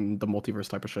fucking the multiverse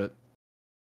type of shit.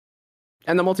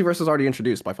 And the multiverse is already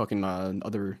introduced by fucking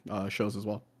other shows as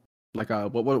well. Like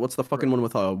what's the fucking one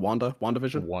with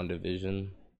WandaVision? WandaVision.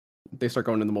 They start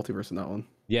going in the multiverse in that one.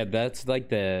 Yeah, that's like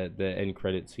the end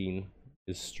credit scene.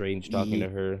 Is Strange talking to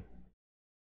her.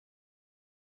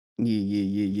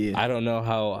 Yeah. I don't know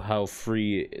how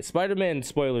free Spider-Man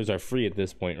spoilers are free at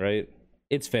this point, right?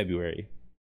 It's February.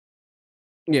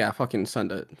 Yeah, fucking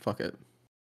send it. Fuck it.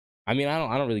 I mean,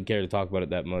 I don't really care to talk about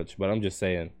it that much, but I'm just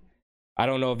saying. I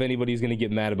don't know if anybody's gonna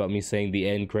get mad about me saying the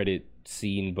end credit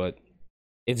scene, but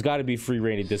it's got to be free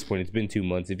reign at this point. It's been 2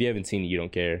 months. If you haven't seen it, you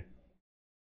don't care.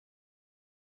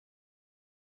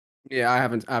 Yeah, I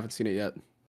haven't seen it yet,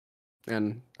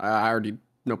 and I already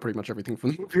know pretty much everything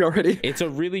from the movie already. It's a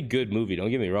really good movie. Don't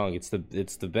get me wrong. It's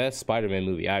the best Spider-Man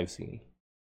movie I've seen.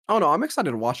 Oh no, I'm excited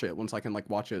to watch it once I can like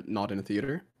watch it not in a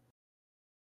theater.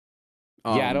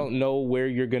 Yeah, I don't know where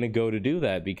you're gonna go to do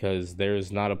that, because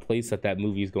there's not a place that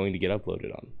movie is going to get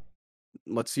uploaded on.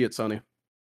 Let's see it, Sony.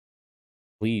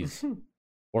 Please.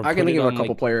 Or I can think of a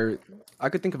couple I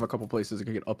could think of a couple places it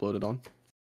could get uploaded on.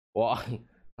 Well,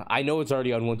 I know it's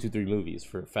already on 123 Movies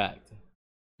for a fact,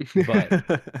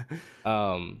 but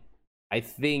I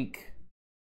think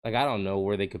like I don't know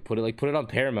where they could put it. Like put it on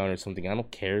Paramount or something. I don't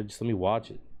care. Just let me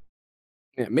watch it.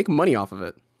 Yeah, make money off of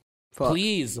it. Fuck.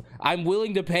 Please, I'm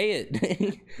willing to pay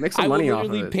it. Make some money off of it.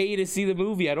 I will literally pay to see the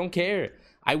movie. I don't care.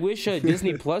 I wish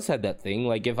Disney Plus had that thing.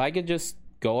 Like if I could just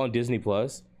go on Disney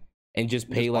Plus and just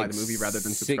pay like buy the movie rather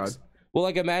than subscribe. Well,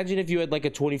 like imagine if you had like a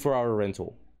 24-hour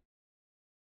rental.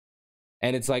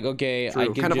 And it's like, okay, True. I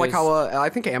can kind of like how I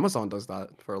think Amazon does that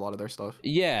for a lot of their stuff.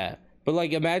 Yeah, but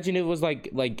like imagine it was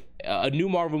like a new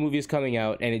Marvel movie is coming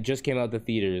out and it just came out to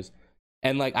theaters,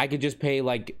 and like I could just pay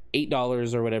like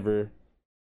 $8 or whatever,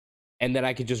 and then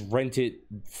I could just rent it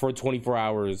for 24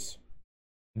 hours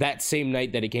that same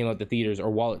night that it came out to theaters,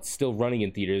 or while it's still running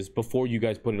in theaters before you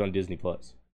guys put it on Disney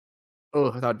Plus.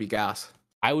 Oh, that'd be gas.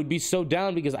 I would be so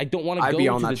down because I don't want to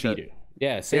go to the theater.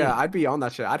 Yeah, same. Yeah, I'd be on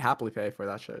that shit. I'd happily pay for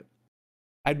that shit.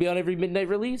 I'd be on every midnight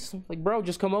release. Like, bro,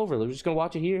 just come over. We're just gonna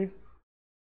watch it here.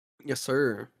 Yes,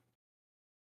 sir.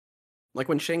 Like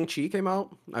when Shang-Chi came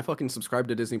out, I fucking subscribed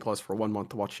to Disney Plus for 1 month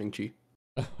to watch Shang-Chi.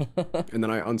 And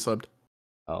then I unsubbed.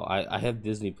 Oh, I have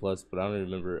Disney Plus, but I don't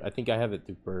remember. I think I have it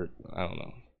through Bert. I don't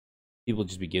know. People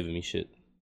just be giving me shit.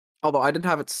 Although I did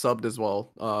have it subbed as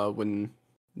well when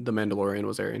The Mandalorian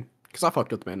was airing. Because I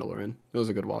fucked with The Mandalorian. It was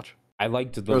a good watch. I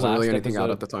liked the There wasn't last really anything out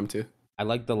episode. at the time, too. I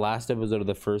liked the last episode of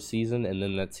the first season, and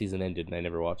then that season ended, and I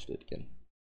never watched it again.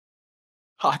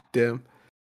 Hot damn.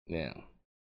 Yeah.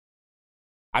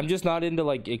 I'm just not into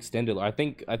like extended. I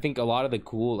think a lot of the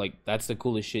cool, like, that's the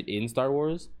coolest shit in Star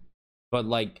Wars. But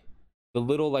like the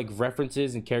little like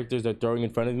references and characters they're throwing in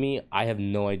front of me, I have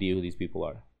no idea who these people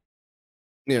are.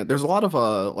 Yeah, there's a lot of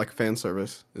like fan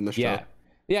service in the show. Yeah.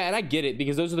 Yeah, and I get it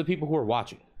because those are the people who are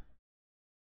watching.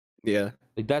 Yeah.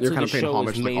 Like that's You're what kind the of paying show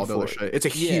homage is to like, made all the other for. shit. It's a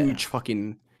huge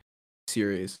fucking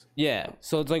series. Yeah.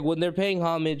 So it's like when they're paying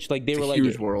homage, like they It's were a like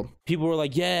huge world. people were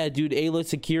like, yeah, dude, Ayla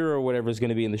Secura or whatever is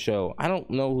gonna be in the show. I don't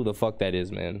know who the fuck that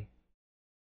is, man.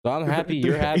 So I'm happy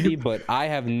you're happy, but I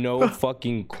have no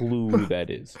fucking clue who that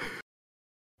is.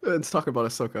 Let's talk about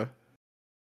Ahsoka.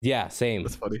 Yeah, same.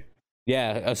 That's funny.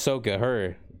 Yeah, Ahsoka,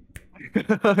 her.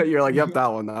 You're like, yep, that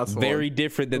one. That's the Very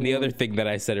different than the other thing that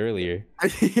I said earlier.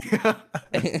 one.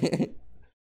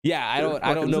 Yeah, I don't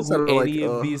Fucking know just who sounded any like,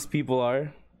 of these people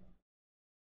are.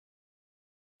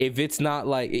 If it's not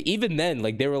like, even then,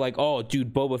 like they were like, oh,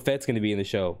 dude, Boba Fett's gonna be in the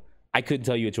show. I couldn't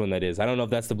tell you which one that is. I don't know if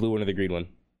that's the blue one or the green one.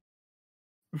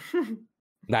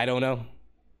 I don't know.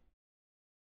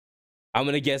 I'm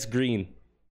gonna guess green.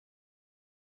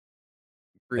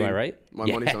 Green. Am I right? My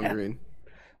money's on green.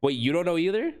 Wait, you don't know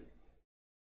either?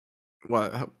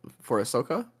 What, for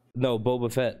Ahsoka? No,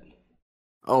 Boba Fett.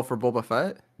 Oh, for Boba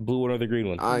Fett? Blue one or the green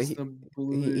one? It's He- the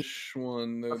bluish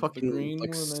one. The fucking green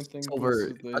like one, I think. silver.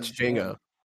 was the That's Django.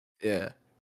 Yeah.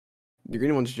 The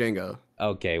green one's Django.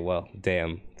 Okay, well,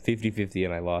 damn. 50-50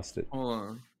 and I lost it. Hold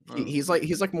on. He's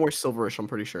like more silverish, I'm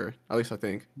pretty sure. At least I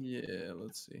think. Yeah,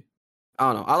 let's see.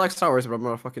 I don't know. I like Star Wars, but I'm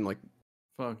not fucking like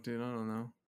Fuck, dude, I don't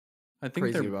know. I think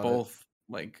crazy they're about both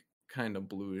like kind of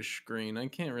bluish green. I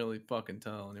can't really fucking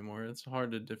tell anymore. It's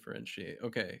hard to differentiate.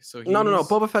 Okay, so No. he's-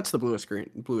 Boba Fett's the bluish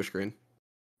green.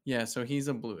 Yeah, so he's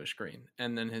a bluish green,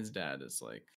 and then his dad is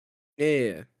like.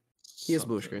 Yeah. He is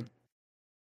bluish something. green.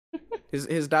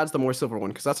 His dad's the more silver one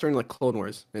because that's during like Clone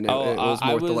Wars, and it Oh, was I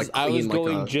more was the like I was clean,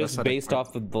 going like, just aesthetic based part.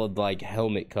 off of the like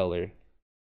helmet color.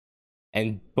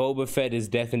 And Boba Fett is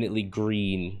definitely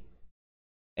green.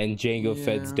 And Jango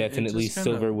Fett's Yeah, it definitely just kinda-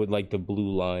 silver with like the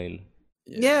blue line.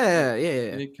 Yeah.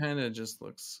 It kind of just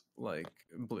looks like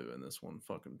blue in this one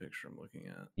fucking picture I'm looking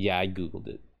at. Yeah, I googled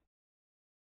it.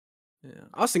 Yeah.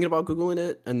 I was thinking about googling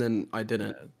it, and then I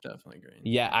didn't. Yeah, definitely green.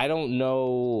 Yeah, I don't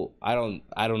know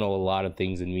a lot of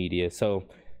things in media. So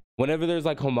whenever there's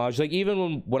like homage, like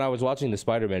even when I was watching the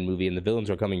Spider-Man movie and the villains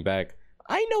were coming back,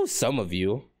 I know some of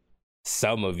you.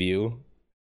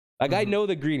 Like I know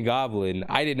the Green Goblin.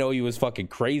 I didn't know he was fucking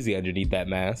crazy underneath that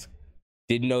mask.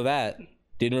 Didn't know that.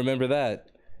 Didn't remember that.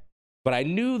 But I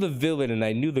knew the villain and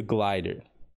I knew the glider.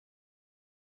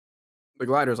 The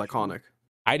glider's iconic.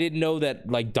 I didn't know that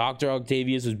like Dr.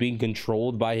 Octavius was being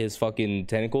controlled by his fucking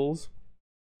tentacles.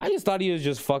 I just thought he was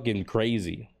just fucking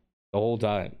crazy the whole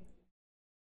time.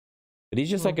 But he's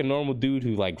just like a normal dude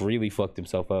who like really fucked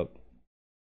himself up.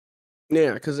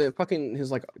 Yeah, because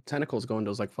his like tentacles go into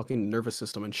his like fucking nervous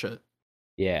system and shit,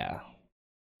 Yeah.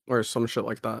 or some shit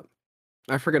like that.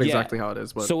 I forget Yeah. exactly how it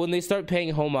is, but So when they start paying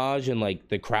homage and like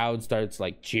the crowd starts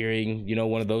like cheering, you know,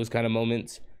 one of those kind of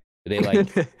moments, they like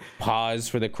pause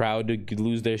for the crowd to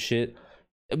lose their shit.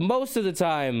 Most of the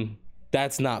time,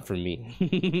 that's not for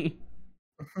me.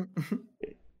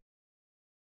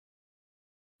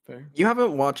 Fair. You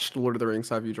haven't watched Lord of the Rings,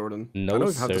 have you, Jordan? No, I know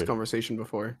we've had this sir. conversation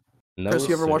before. No, Chris,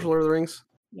 you ever watch sir. Lord of the Rings?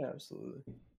 Yeah, absolutely.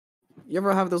 You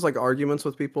ever have those like arguments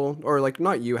with people, or like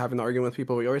not you having the argument with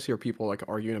people, but you always hear people like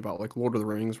arguing about like Lord of the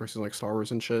Rings versus like Star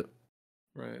Wars and shit.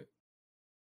 Right.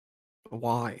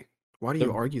 Why? Why do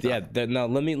you argue that? Yeah, no.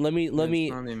 Let me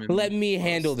Let me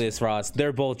handle this, Ross.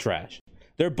 They're both trash.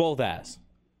 They're both ass.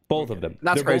 Both of them.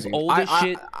 That's They're crazy. both old as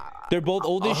shit. They're both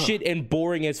old as shit and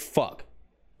boring as fuck.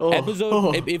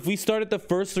 If we start at the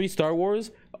first 3 Star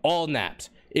Wars, all naps.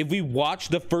 If we watch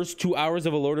the first 2 hours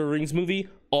of a Lord of the Rings movie,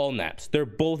 all naps. They're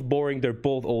both boring. They're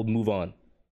both old. Move on.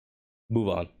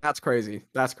 That's crazy.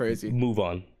 That's crazy. Move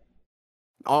on.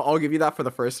 I'll give you that for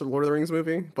the first Lord of the Rings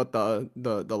movie, but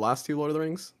the last 2 Lord of the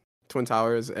Rings, Twin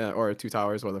Towers or 2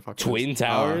 Towers, what the fuck? it is. Twin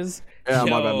Towers? Yeah,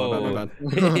 my Yo.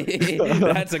 bad.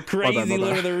 That's a crazy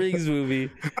Lord of the Rings movie.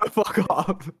 Fuck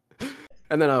off.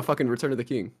 And then fucking Return of the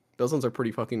King. Those ones are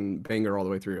pretty fucking banger all the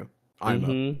way through. I'm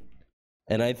Mhm.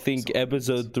 And I think So-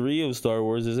 episode 3 of Star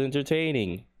Wars is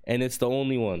entertaining. And it's the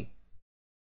only one.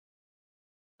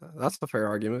 That's a fair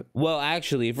argument. Well,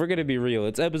 actually, if we're going to be real,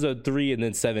 it's episode 3 and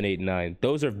then 7, 8, and 9.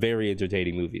 Those are very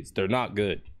entertaining movies. They're not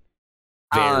good.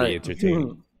 Very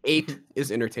entertaining. 8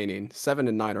 is entertaining. 7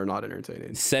 and 9 are not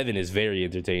entertaining. 7 is very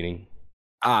entertaining.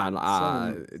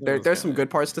 There's some good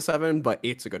parts to 7, but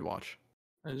 8's a good watch.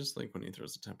 I just like when he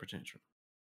throws a temper tantrum.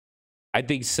 I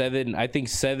think 7,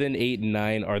 8, and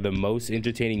 9 are the most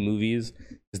entertaining movies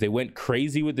because they went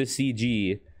crazy with the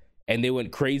CG and they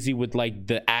went crazy with like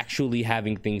the actually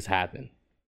having things happen.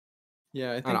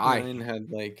 Yeah, I think 9 had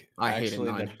like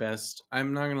actually the best.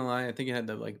 I'm not gonna lie, I think it had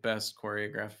the like best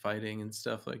choreographed fighting and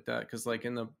stuff like that. Because like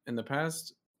in the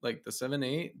past, like the 7,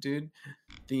 8, dude,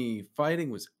 the fighting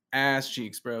was ass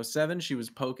cheeks, bro. 7, she was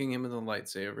poking him with a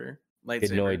lightsaber. I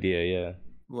had no idea, yeah.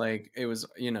 Like it was,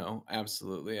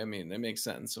 absolutely. I mean, it makes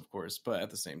sense, of course, but at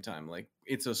the same time, like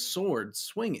it's a sword,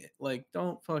 swing it. Like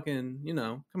don't fucking,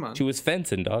 come on. She was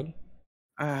fencing, dog.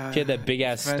 She had that big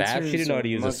ass staff. She didn't know how to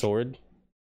use a sword.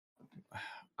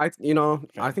 I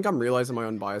think I'm realizing my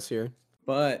own bias here.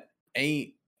 But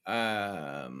 8,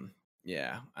 yeah,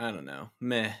 I don't know.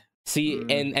 Meh. See,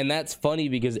 and that's funny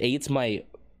because 8's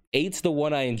the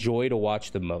one I enjoy to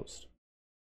watch the most.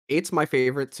 8's my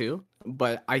favorite too,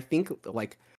 but I think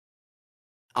like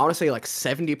I want to say like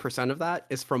 70% of that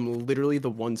is from literally the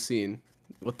one scene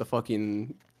with the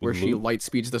fucking where she light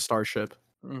speeds the starship.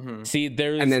 Mm-hmm. See,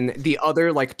 and then the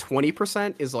other like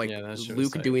 20% is like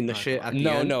Luke doing the shit at the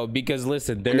end. No, because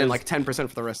listen, and then like 10%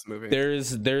 for the rest of the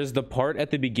movie. There's the part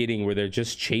at the beginning where they're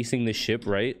just chasing the ship,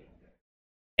 right?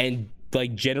 And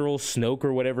like General Snoke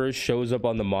or whatever shows up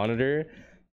on the monitor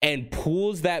and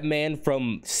pulls that man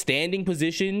from standing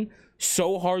position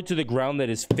so hard to the ground that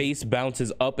his face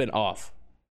bounces up and off.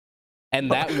 And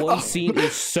that one scene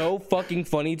is so fucking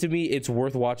funny to me. It's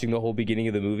worth watching the whole beginning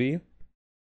of the movie.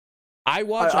 I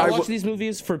watch these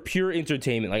movies for pure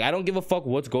entertainment. Like I don't give a fuck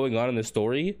what's going on in the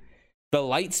story. The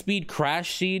Lightspeed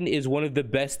crash scene is one of the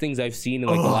best things I've seen in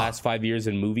like the last 5 years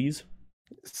in movies.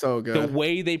 So good. The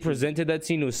way they presented that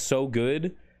scene was so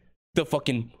good. The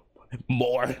fucking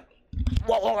more.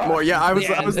 Yeah, I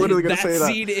was literally gonna say that.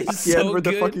 Scene is so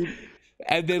good. Fucking,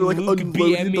 and then like Luke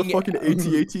BMing the fucking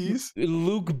AT-ATs.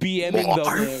 Luke BMing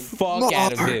the fuck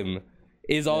out of him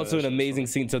is also an amazing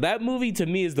scene. So that movie to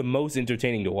me is the most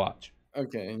entertaining to watch.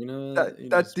 Okay,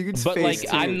 that dude's but face.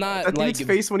 Like, I'm not that dude's like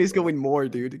face when he's going more,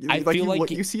 dude. I feel like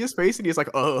you see his face and he's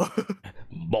like,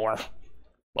 more.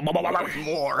 But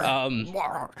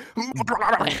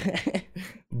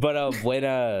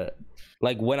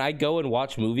when I go and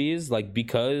watch movies, like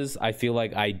because I feel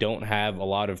like I don't have a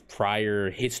lot of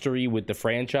prior history with the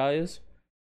franchise,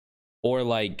 or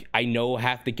like I know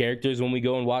half the characters when we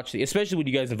go and watch, especially when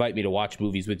you guys invite me to watch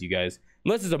movies with you guys.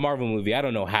 Unless it's a Marvel movie, I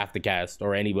don't know half the cast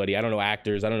or anybody. I don't know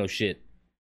actors. I don't know shit.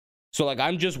 So like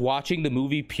I'm just watching the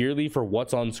movie purely for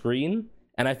what's on screen,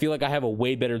 and I feel like I have a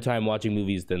way better time watching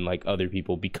movies than like other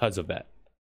people because of that.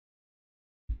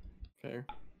 Fair.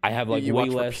 I have like you way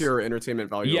watch less for pure entertainment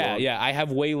value. Yeah, I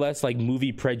have way less like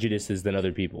movie prejudices than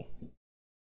other people.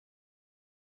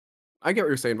 I get what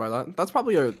you're saying by that. That's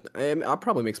probably that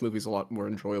probably makes movies a lot more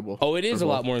enjoyable. Oh, it is a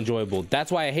lot more enjoyable.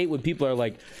 That's why I hate when people are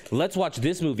like, "Let's watch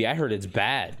this movie. I heard it's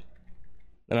bad."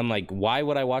 And I'm like, "Why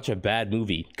would I watch a bad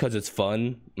movie? Because it's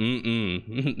fun?"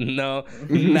 No,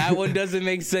 that one doesn't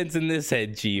make sense in this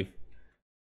head, Chief.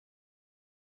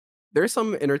 There's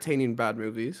some entertaining bad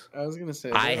movies. I was gonna say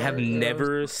I have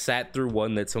never sat through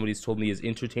one that somebody's told me is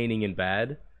entertaining and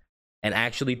bad, and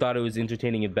actually thought it was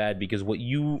entertaining and bad because what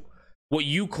you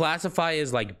classify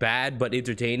as like bad but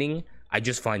entertaining, I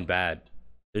just find bad.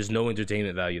 There's no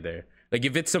entertainment value there. Like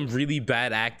if it's some really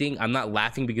bad acting, I'm not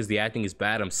laughing because the acting is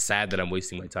bad. I'm sad that I'm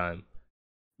wasting my time.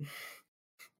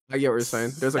 I get what you're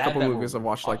saying. There's a couple movies I've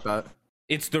watched like that.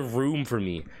 It's The Room for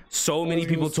me. So many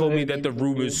people told me that The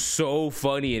Room is so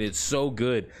funny and it's so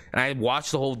good. And I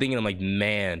watched the whole thing and I'm like,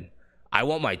 man, I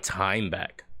want my time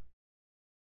back.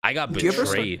 I got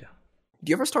betrayed. Do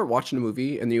you ever start watching a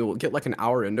movie and you get like an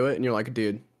hour into it and you're like,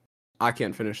 dude, I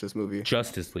can't finish this movie?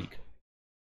 Justice League.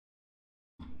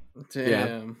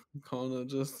 Damn, calling it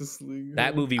Justice League.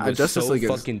 That movie was Justice so League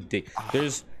fucking dick.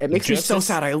 It makes me so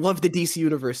sad. I love the DC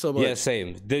universe so much. Yeah,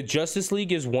 same. The Justice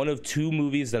League is one of 2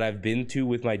 movies that I've been to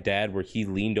with my dad where he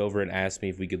leaned over and asked me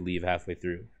if we could leave halfway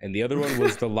through. And the other one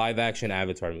was the live action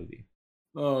Avatar movie.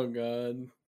 Oh god.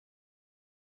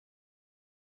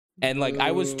 And like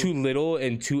I was too little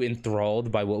and too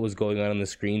enthralled by what was going on the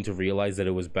screen to realize that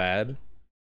it was bad.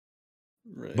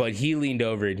 Right. But he leaned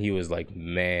over and he was like,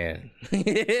 man,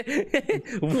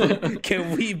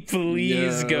 can we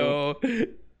please go?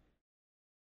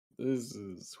 This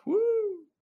is woo.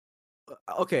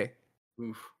 Okay.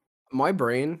 Oof. My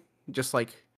brain just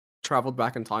like traveled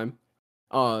back in time.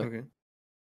 Okay.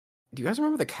 Do you guys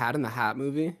remember the Cat in the Hat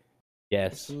movie?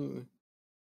 Yes. Absolutely.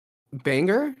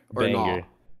 Banger or Banger. not?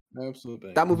 Absolute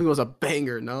banger. That movie was a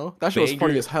banger. No, that shit was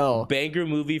funny as hell. Banger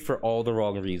movie for all the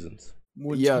wrong reasons.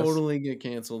 Would Yes. totally get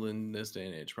canceled in this day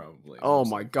and age, probably. Oh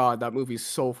my god, that movie's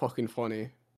so fucking funny.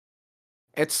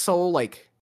 It's so like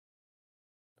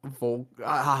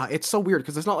it's so weird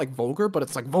because it's not like vulgar, but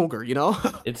it's like vulgar, you know?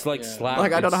 It's like Yeah.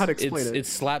 Like, I don't know how to explain it. It's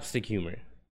slapstick humor.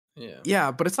 Yeah.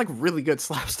 Yeah, but it's like really good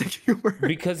slapstick humor.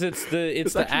 Because it's the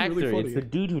It's the actually really actor, funny. it's the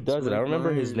dude who does it. I Mike don't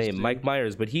remember his Myers, name, dude. Mike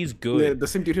Myers, but he's Yeah, good. the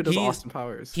same dude who does He's- Austin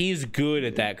Powers. He's good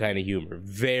at that kind of humor.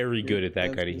 Very good at that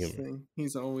That's kind of his humor. thing.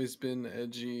 He's always been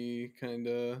edgy, kind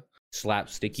of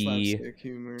Slapsticky, slapstick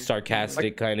humor,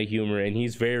 sarcastic kind of humor, and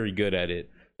he's very good at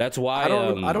it. That's why I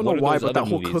don't know what are why, those but that other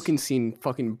whole movies? cooking scene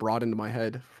fucking brought into my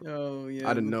head. Oh yeah.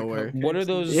 Out of with the nowhere. What are cupcakes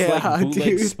those and Yeah, like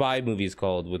bootleg dude. spy movies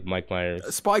called with Mike Myers?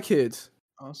 Spy Kids.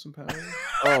 Austin Powers?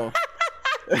 Oh.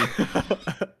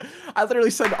 I literally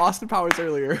said Austin Powers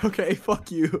earlier. Okay,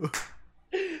 fuck you.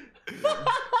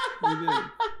 You did.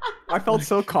 I felt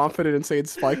so confident in saying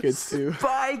Spy Kids too.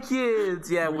 Spy Kids,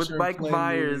 yeah, Wish they were playing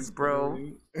movies,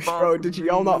 Bro, did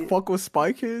y'all not fuck with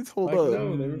Spy Kids? Hold Like, up.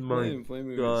 no, they were My playing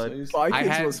movies. God. I used to- Spy I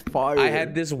Kids had- was fire. I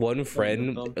had this one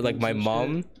friend, Dump like my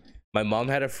thumbs and mom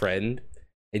had a friend,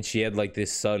 and she had like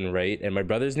this son, right? And my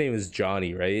brother's name is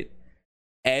Johnny, right?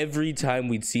 Every time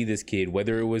we'd see this kid,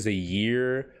 whether it was a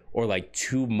year or like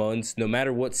 2 months, no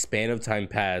matter what span of time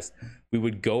passed, we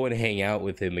would go and hang out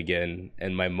with him again.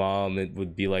 And my mom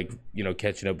would be like, you know,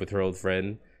 catching up with her old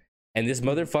friend. And this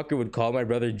motherfucker would call my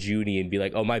brother Junie and be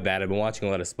like, "Oh, my bad, I've been watching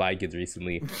a lot of Spy Kids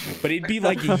recently." But it'd be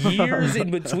like years in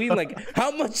between. Like,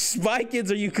 how much Spy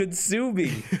Kids are you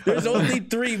consuming? There's only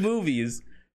 3 movies.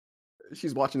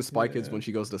 She's watching Spy Kids Yeah. when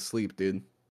she goes to sleep, dude.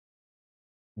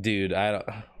 Dude,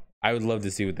 I would love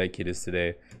to see what that kid is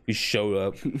today. We show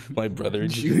up, my brother,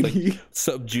 just like, Junie.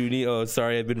 "Sup, Junie? Oh,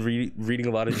 sorry, I've been reading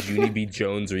a lot of Junie B.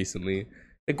 Jones recently."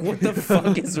 Like, what the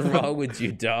fuck is wrong with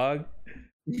you, dog?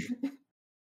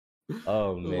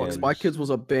 Oh Fuck, man, Spy Kids was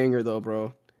a banger though,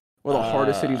 bro. One of the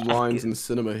hardest hitting I lines can- in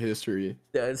cinema history.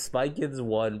 Yeah, Spy Kids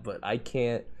won, but I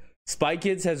can't. Spy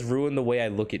Kids has ruined the way I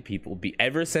look at people.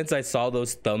 Ever since I saw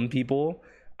those thumb people,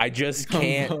 I just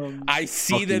can't. I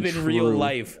see them in Fucking real true.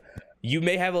 life. You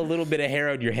may have a little bit of hair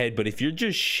on your head, but if you're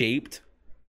just shaped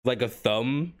like a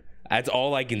thumb, that's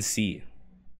all I can see.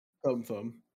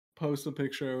 Thumb. Post a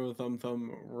picture of a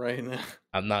thumb right now.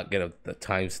 I'm not gonna the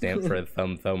timestamp for a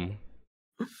thumb.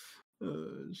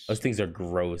 Those things are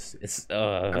gross. It's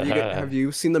Have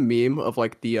you seen the meme of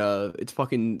like the it's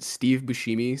fucking Steve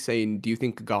Buscemi saying, "Do you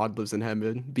think God lives in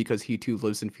heaven because he too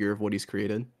lives in fear of what he's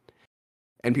created?"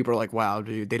 And people are like, "Wow,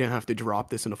 dude, they didn't have to drop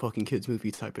this in a fucking kids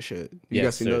movie type of shit." You Yes,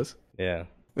 guys seen sir. those? Yeah.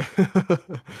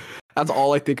 That's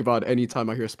all I think about anytime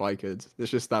I hear Spy Kids.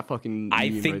 It's just that fucking. I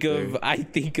meme think right of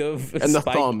there. And the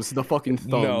Spy- thumbs, the fucking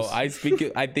thumbs. No, I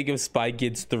think of Spy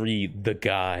Kids 3, the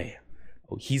guy.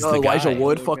 Oh, he's Oh, the guy. Elijah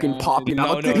Wood The fucking guy. popping No,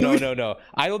 out. no, dude. no.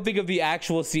 I don't think of the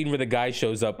actual scene where the guy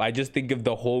shows up. I just think of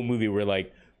the whole movie where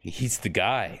like he's the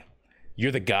guy.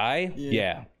 You're the guy?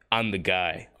 Yeah, I'm the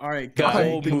guy. All right, The guys.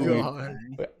 whole Thank movie. God.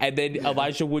 And then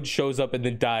Elijah Wood shows up and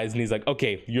then dies, and he's like,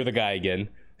 "Okay, you're the guy again."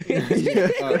 All right,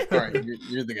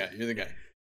 you're the guy. You're the guy.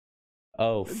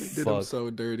 Oh They did him fuck!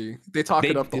 so dirty. They talk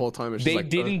it up the whole time. It's just They like,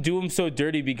 didn't do him so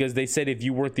dirty because they said if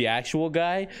you weren't the actual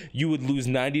guy, you would lose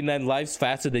 99 lives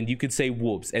faster than you could say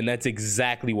whoops, and that's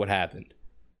exactly what happened.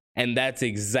 And that's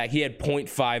exact. He had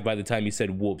 0.5 by the time he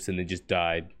said whoops, and then just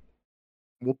died.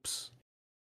 Whoops.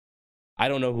 I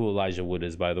don't know who Elijah Wood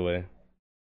is, by the way.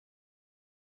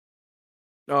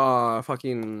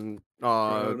 Fucking.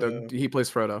 Frodo. He plays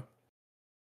Frodo.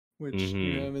 Which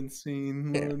Mhm. you haven't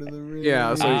seen Lord of the Rings.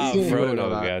 Yeah, so Ah, you wouldn't know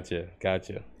Frodo. that.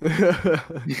 Gotcha.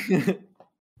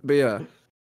 But yeah.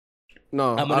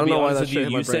 No, I'm I gonna don't be know why honest that with shit you,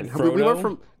 hit my you said brain. We went Frodo?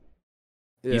 from.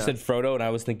 Yeah. You said Frodo, and I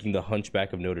was thinking the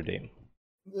Hunchback of Notre Dame.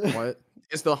 What?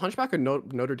 Is the Hunchback of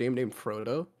Notre Dame named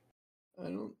Frodo? I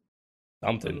don't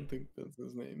Something. think that's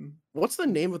his name. What's the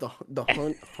name of the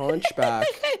Hunchback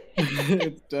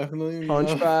It's definitely not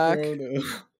Hunchback. Frodo.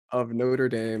 of Notre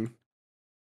Dame?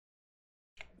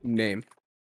 Name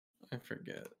I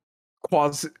forget.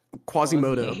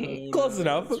 Quasimodo. Close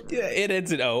enough. That's right. Yeah, it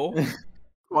ends in O.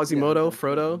 Quasimodo, Yeah,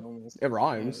 Frodo. almost. It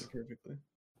rhymes. Yeah, perfectly.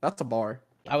 That's a bar.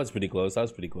 I was pretty close.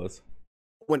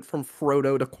 Went from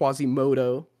Frodo to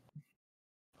Quasimodo.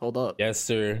 Hold up. Yes,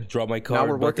 sir. Draw my card.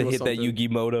 we're About working to with hit that something.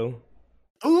 Yu-Gi-Moto.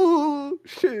 Oh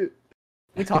shit.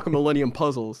 We talking Millennium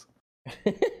Puzzles.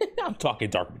 I'm talking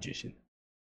Dark Magician.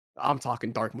 I'm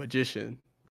talking Dark Magician.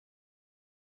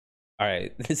 All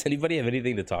right. Does anybody have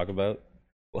anything to talk about?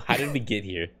 Well, how did we get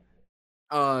here?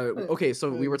 Okay, so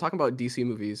we were talking about DC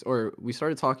movies, or we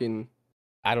started talking.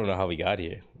 I don't know how we got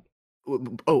here.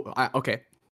 Oh, okay.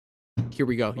 Here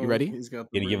we go. You ready? He's got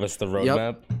the Gonna give us the Yep.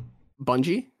 roadmap?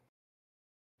 Bungie,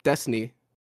 Destiny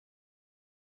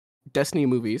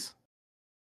movies.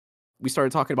 We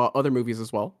started talking about other movies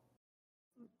as well.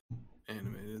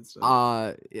 animated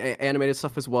stuff. Animated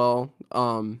stuff as well.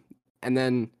 And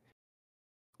then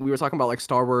we were talking about like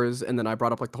Star Wars, and then I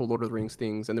brought up like the whole Lord of the Rings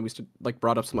things, and then we like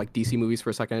brought up some like DC movies for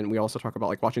a second. And we also talked about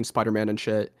like watching Spider-Man and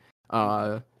shit.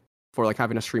 For like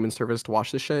having a streaming service to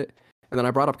watch this shit. And then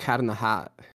I brought up Cat in the Hat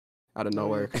out of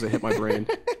nowhere because it hit my brain.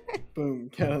 Boom,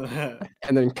 Cat in the Hat.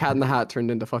 And then Cat in the Hat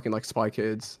turned into fucking like Spy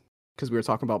Kids because we were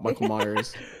talking about Michael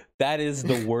Myers. That is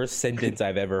the worst sentence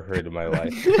I've ever heard in my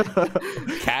life.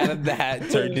 Cat in the Hat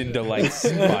turned into like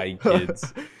Spy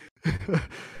Kids.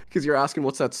 Because you're asking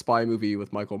what's that spy movie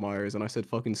with Michael Myers, and I said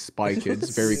fucking Spy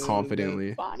Kids very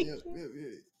confidently. Yep.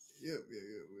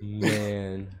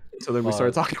 Man. So then we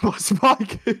started talking about Spy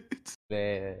Kids.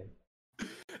 Man.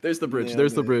 There's the bridge. Yeah,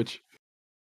 There's the man. bridge.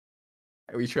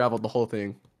 We traveled the whole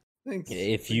thing. Thanks.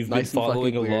 If you've Nice been and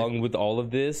following fucking clear. along with all of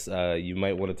this, you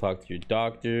might want to talk to your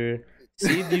doctor.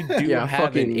 See if you do Yeah,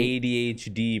 have an fucking-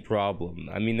 ADHD problem.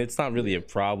 I mean, it's not really a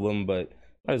problem, but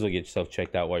might as well get yourself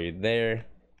checked out while you're there.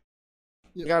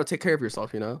 You gotta take care of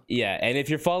yourself, you know? Yeah, and if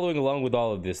you're following along with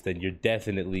all of this, then you're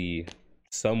definitely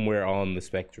somewhere on the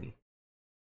spectrum.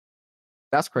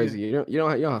 That's crazy. You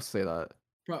don't have to say that.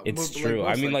 It's true.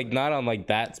 I mean, like, not on like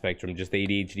that spectrum, just the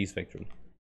ADHD spectrum.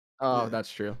 Oh, Yeah.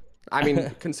 that's true. I mean,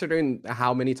 considering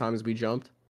how many times we jumped,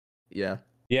 yeah.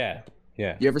 Yeah,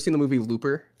 yeah. You ever seen the movie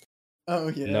Looper? Oh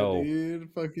yeah, No. dude.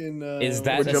 Fucking. Is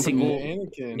that We're a jumping- sequel?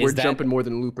 Anakin. Is We're that- jumping more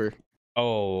than Looper.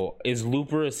 Oh, is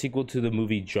Looper a sequel to the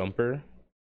movie Jumper?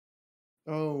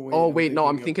 Oh Wait, no,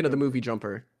 I'm thinking of the movie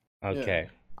Jumper. Okay.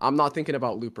 I'm not thinking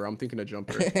about Looper. I'm thinking of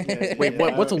Jumper. Yeah, Wait,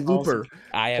 yeah, what's a I also- Looper?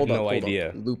 I have Hold up, no hold up.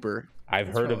 idea. Looper. I've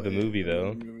That's heard of the probably movie a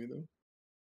though. movie, though.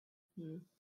 Yeah.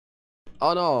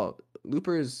 Oh no,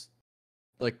 Looper is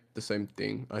like the same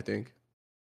thing, I think.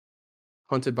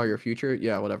 Hunted by Your Future?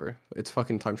 Yeah, whatever. It's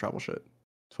fucking time travel shit.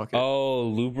 Fuck it. Oh,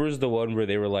 Looper's the one where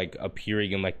they were like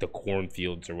appearing in like the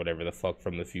cornfields or whatever the fuck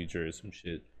from the future or some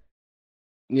shit.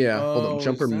 Yeah, hold Oh, up. is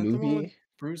Jumper that the one movie? with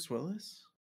Bruce Willis?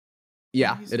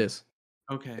 Yeah, He's- it is.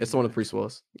 Okay. It's the one with Bruce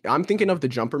Willis. I'm thinking of the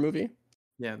Jumper movie,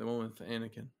 Yeah, the one with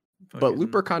Anakin. but Fucking-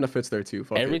 Looper kind of fits there too.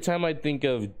 Fuck Every it. time I think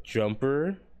of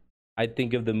Jumper, I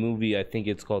think of the movie, I think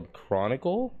it's called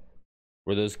Chronicle,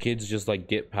 where those kids just like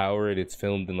get power and it's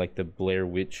filmed in like the Blair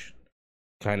Witch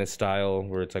kind of style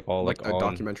where it's like all Like like, a on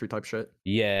documentary type shit.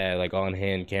 yeah, like on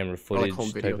hand camera footage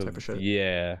home video type of shit.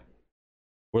 Yeah.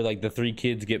 Where like the three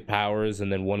kids get powers and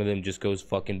then one of them just goes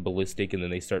fucking ballistic and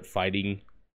then they start fighting.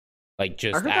 Like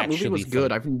just I heard that actually movie was fight.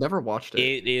 good. I've never watched it.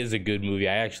 It is a good movie.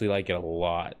 I actually like it a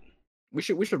lot. We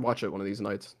should watch it one of these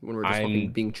nights when we're just I'm-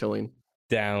 fucking being chilling.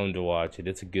 Down to watch it.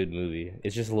 It's a good movie.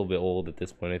 It's just a little bit old at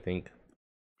this point, I think.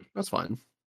 That's fine.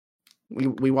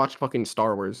 We watched fucking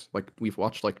Star Wars. Like we've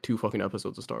watched like 2 fucking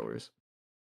episodes of Star Wars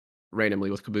randomly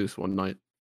with Caboose one night.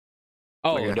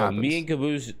 Oh Like, it no, happens. me and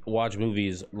Caboose watch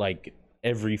movies like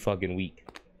every fucking week.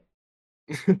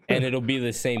 And it'll be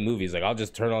the same movies. Like I'll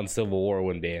just turn on Civil War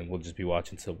one day and we'll just be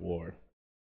watching Civil War.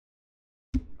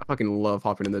 I fucking love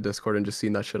hopping in the Discord and just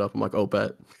seeing that shit up. I'm like, oh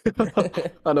bet.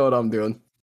 I know what I'm doing.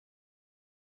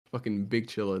 Fucking big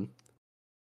chillin'.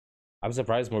 I'm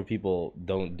surprised more people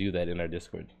don't do that in our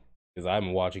Discord. Because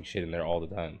I'm watching shit in there all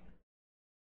the time.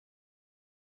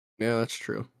 Yeah, that's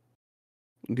true.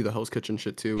 We do the Hell's Kitchen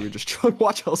shit too. We just try and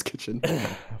watch Hell's Kitchen.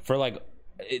 For like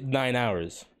 9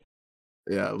 hours.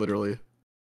 Yeah, literally.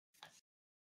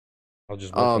 I'll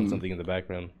just work on Um, something in the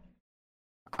background.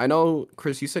 I know,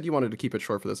 Chris, you said you wanted to keep it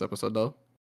short for this episode though.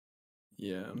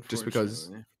 Yeah, Just because-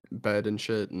 unfortunately. Bed and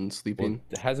shit and Well, sleeping.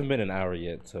 it hasn't been an hour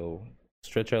yet, so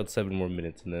stretch out 7 more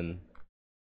minutes and then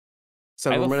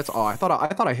 7 I more have a minutes. Oh, I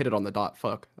thought I hit it on the dot.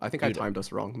 Fuck. I think I Dude, timed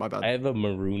us wrong. My bad. I have a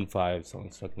Maroon 5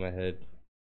 song stuck in my head.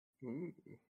 Ooh.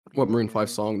 What Maroon Yeah. 5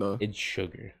 song though? It's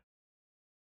Sugar.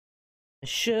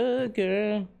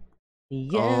 Sugar.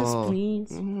 Yes, Oh.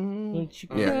 please. Mm. Won't you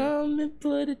Yeah. come and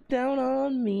put it down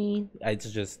on me? It's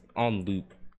just on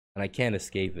loop, and I can't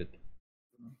escape it.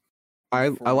 I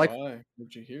like Why?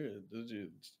 Did you hear it?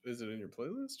 Is it in your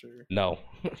playlist or? No,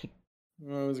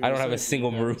 was I don't gonna have a say,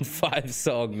 single did you Maroon have- 5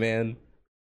 song, man.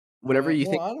 whenever you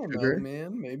well, think I don't Sugar, know,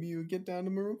 man. Maybe you get down to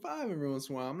Maroon 5 every once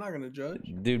in a while. I'm not gonna judge.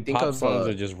 Dude, Think pop of, songs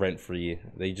are just rent free.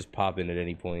 They just pop in at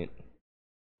any point.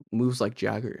 moves like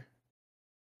Jagger.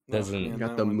 Doesn't- You man, got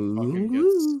that the one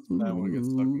fucking that one gets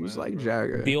stuck in my moves head, like bro.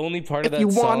 Jagger. The only part of If that you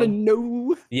wanna song,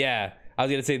 know, yeah, I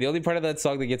was gonna say the only part of that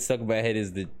song that gets stuck in my head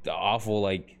is the awful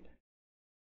like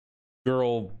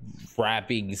girl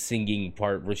rapping, singing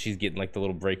part where she's getting like the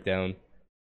little breakdown.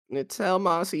 tell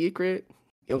my secret.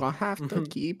 You're gonna have to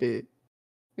keep it.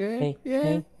 Yeah, Hey,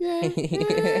 yeah,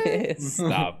 hey. yeah.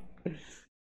 Stop.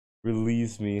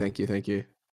 Release me. Thank you. That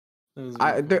was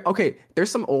really cool. Okay, there's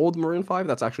some old Maroon 5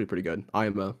 that's actually pretty good.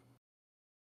 IMO.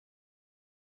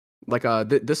 Like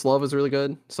This Love is really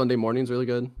good. Sunday Morning's really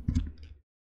good.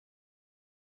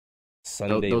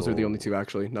 Those are the only two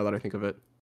actually. Now that I think of it.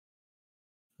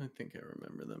 I think I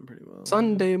remember them pretty well.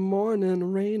 Sunday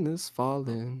morning, rain is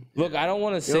falling. Look, I don't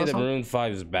want to You know say that that song? Maroon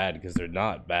 5 is bad because they're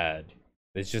not bad.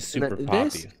 It's just super This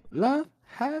poppy. love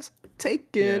has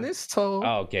taken its toll.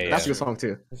 Oh, okay, That's a yeah. good song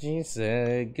too. She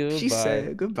said goodbye. She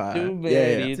said goodbye. Too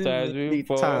Yeah, many times Many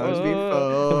before. times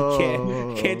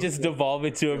before. Can't just devolve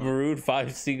into a Maroon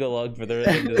 5 sing-along for the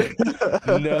end of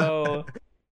it. No.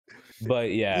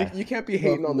 But yeah. You can't be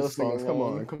hating on Welcome to those songs.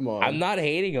 Come on. I'm not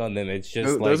hating on them. It's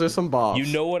just like those are some bops.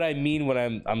 you know what I mean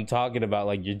when I'm talking about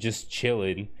like you're just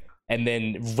chilling and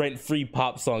then rent-free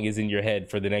pop song is in your head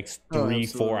for the next 3-4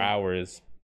 absolutely. hours.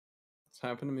 It's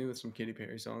happened to me with some Katy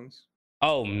Perry songs.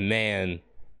 Oh man.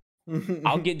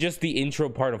 I'll get just the intro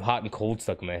part of Hot and Cold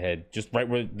stuck in my head. Just right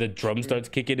where the drum starts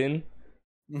kicking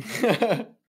in.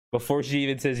 Before she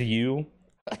even says you.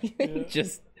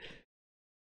 Just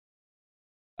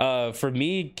for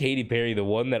me, Katy Perry, the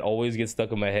one that always gets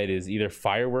stuck in my head is either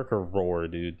Firework or Roar,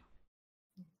 dude.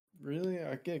 Really?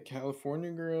 I get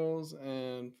California Girls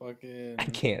and fucking... I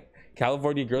can't.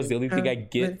 California Girls, the only thing I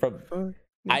get from...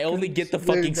 I only get the Dude,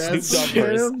 fucking Snoop that's Dogg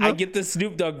verse. true. I get the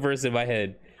Snoop Dogg verse in my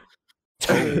head.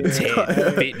 Turn 10,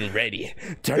 fit and ready.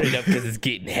 Turn it up because it's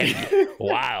getting heavy.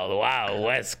 Wild, wild,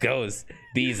 West Coast.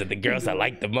 These are the girls I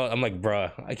like the most. I'm like,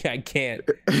 bruh, I can't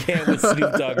with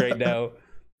Snoop Dogg right now.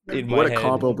 In my What a head.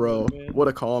 combo, bro. What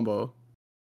a combo.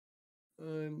 I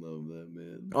love that,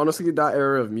 man. Honestly, that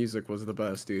era of music was the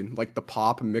best, dude. Like the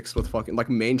pop mixed with fucking like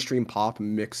mainstream pop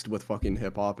mixed with fucking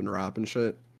hip hop and rap and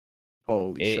shit.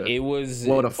 Holy shit. It was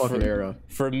What a fucking era.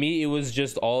 For me, it was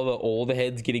just all the old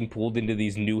heads getting pulled into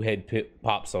these new head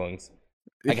pop songs.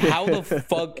 Like how the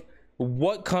fuck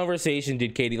what conversation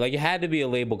did Katy like it had to be a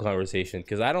label conversation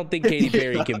because I don't think Katy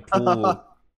Perry can pull.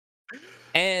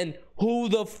 And who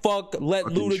the fuck let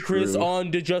Fucking Ludacris true.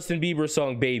 on the Justin Bieber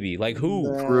song Baby? Like who?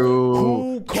 True.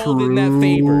 Who called in that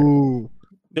favor?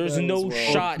 There's That no is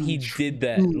well shot he did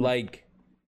that. Like,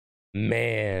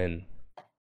 man.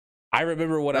 I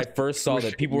remember when I first saw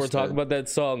that people were talking about that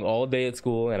song all day at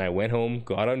school, and I went home,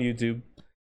 got on YouTube,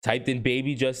 typed in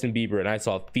Baby Justin Bieber, and I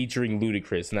saw featuring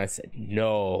Ludacris, and I said,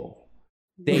 no,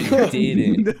 they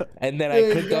didn't. And then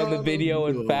I clicked on the video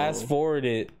and fast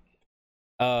forwarded it.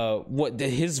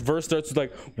 His verse starts with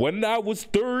like, when I was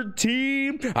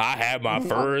 13, I had my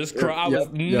first cry. I was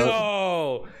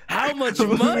no, how much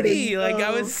money? Like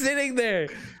I was sitting there,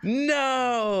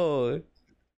 no.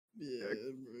 Yeah,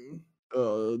 bro.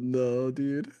 Oh no,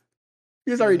 dude.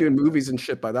 He was already doing movies and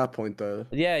shit by that point, though.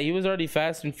 Yeah, he was already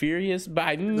Fast and Furious. But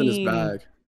I In his mean, bag.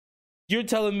 you're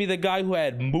telling me the guy who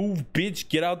had "Move, Bitch,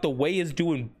 Get Out the Way" is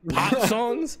doing pop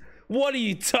songs? What are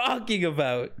you talking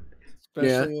about?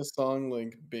 Especially a song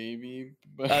like "Baby."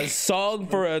 A song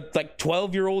for a like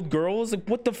 12-year-old girls? Like,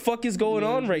 what the fuck is going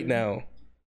on right now?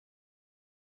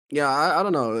 Yeah, I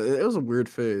don't know. It was a weird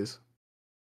phase.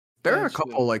 There are a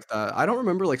Actually- couple like that. I don't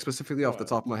remember like specifically off the What?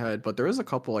 top of my head, but there is a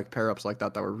couple like pair ups like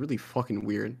that were really fucking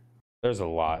weird. There's a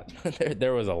lot.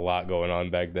 there was a lot going on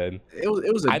back then. It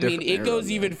was. I mean, it goes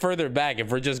even further back if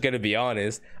we're just gonna be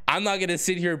honest. I'm not gonna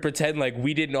sit here and pretend like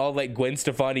we didn't all let Gwen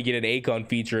Stefani get an Akon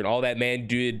feature and all that man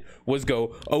did was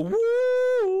go a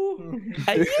woo,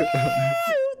 a yoo.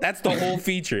 That's the whole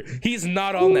feature. He's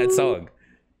not on that song.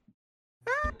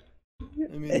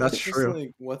 I mean, That's it's just true.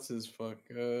 like, what's his fuck?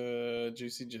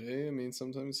 Juicy J. I mean,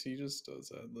 sometimes he just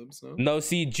does ad libs. No. No,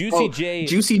 see, Juicy J.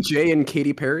 Juicy J and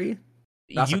Katy Perry.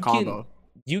 That's you a combo.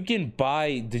 You can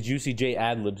buy the Juicy J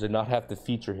ad libs and not have to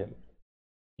feature him.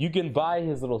 You can buy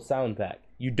his little sound pack.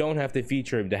 You don't have to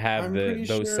feature him to have I'm pretty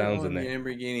those sure sounds on in there.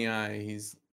 Lamborghini Eye,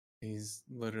 he's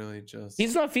literally just.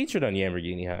 He's not featured on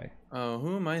Lamborghini High. Oh,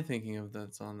 who am I thinking of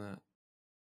that's on that?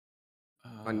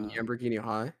 On Lamborghini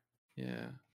High. Yeah.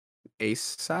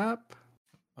 ASAP.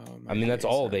 Oh, I mean, that's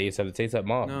all they have to take that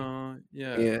mob. No,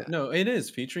 yeah. Yeah. No, it is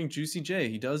featuring Juicy J.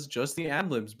 He does just the ad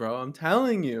libs, bro. I'm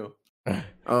telling you.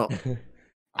 Oh,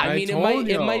 I mean, told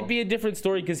it might y'all. be a different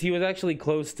story because he was actually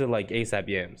close to like ASAP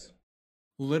Yams.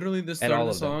 Literally, the And start all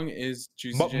of the of them. song is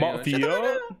Juicy J.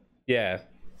 Mafia. Yeah.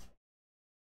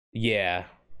 Yeah.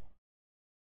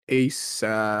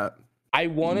 ASAP. I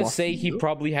want to say he Mafia?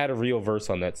 probably had a real verse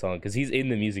on that song because he's in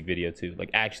the music video too, like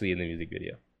actually in the music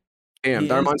video. Damn, He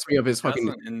that is, reminds me of his fucking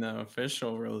Doesn't in the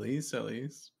official release, at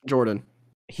least. Jordan.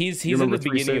 He's You in the remember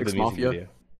beginning of the 3-6 music Mafia? video.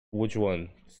 Which one?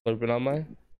 Slurping on my?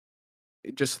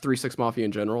 Just 3 6 Mafia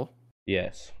in general.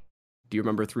 Yes. Do you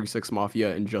remember 3 6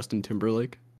 Mafia and Justin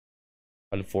Timberlake?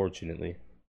 Unfortunately.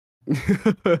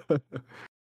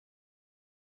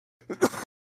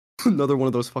 Another one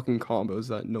of those fucking combos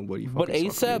that nobody fucking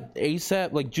But saw coming.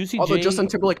 ASAP, like Juicy Although J. Justin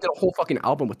Timberlake did a whole fucking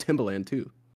album with Timbaland too.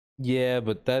 Yeah,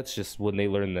 but that's just when they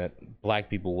learn that black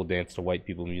people will dance to white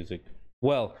people music.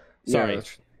 Well, sorry,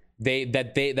 Yeah,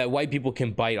 that white people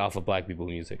can bite off of black people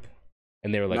music,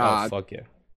 and they were like, Nah. oh fuck yeah.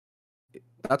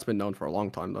 that's been known for a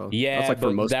long time though. Yeah, that's like for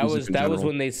but most that music was in that was general.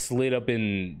 when they slid up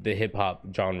in the hip hop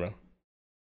genre.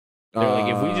 They're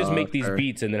like, if we just make these Fair.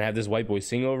 beats and then have this white boy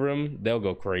sing over them, they'll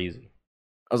go crazy.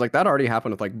 I was like, that already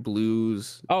happened with like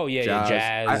blues. Oh yeah, jazz.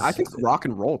 yeah, jazz. I think rock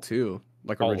and roll too,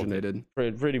 like All of it. originated.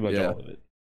 Pretty much Yeah. all of it.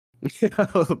 Yeah,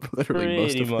 literally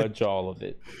most Pretty of much it. all of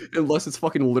it. Unless it's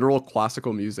fucking literal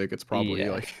classical music, it's probably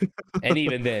Yeah. like. And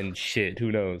even then, shit,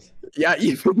 who knows? Yeah,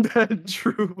 even then,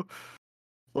 true.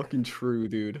 Fucking true,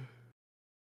 dude.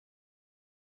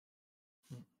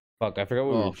 Fuck, I forgot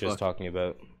what we Oh, were just fuck. talking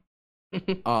about.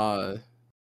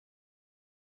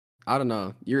 I don't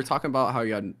know. You were talking about how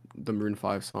you had the Maroon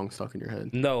 5 song stuck in your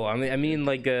head. No, I mean,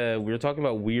 like, we were talking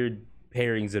about weird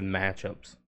pairings and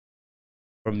matchups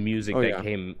from music Oh, that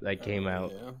yeah. came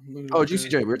out. Yeah. Oh, Juicy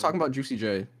J. We were talking about Juicy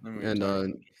J Then we were and talking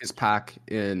about his pack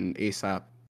in ASAP.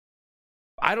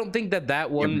 I don't think that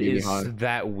one Maybe is high.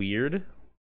 that weird,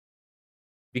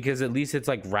 because at least it's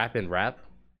like rap and rap.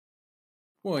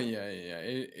 Well, yeah.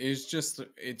 It's just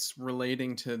it's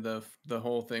relating to the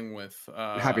whole thing with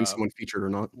Having someone featured or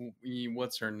not.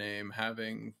 what's her name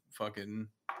having fucking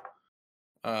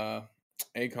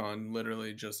Akon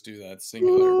literally just do that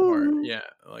singular part. Yeah,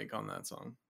 like on that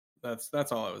song.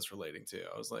 That's all I was relating to.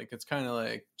 I was like, it's kind of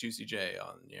like Juicy J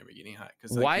on Lamborghini High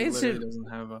because like, Why he is literally it?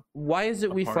 doesn't have a Why is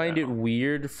it we part find it out.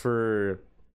 weird for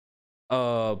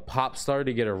a pop star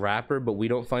to get a rapper, but we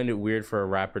don't find it weird for a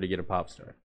rapper to get a pop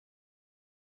star?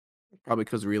 Probably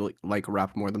because we really like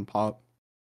rap more than pop.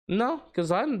 No,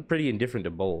 because I'm pretty indifferent to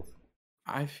both.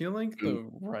 I feel like the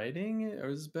writing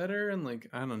is better, and like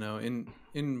I don't know,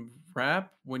 in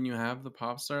rap when you have the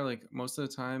pop star, like most of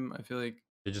the time I feel like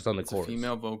They're just on the it's chorus. a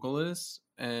female vocalist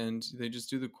and they just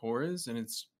do the chorus and it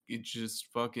just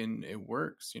fucking it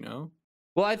works, you know?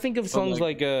 Well, I think of songs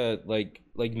like-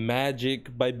 like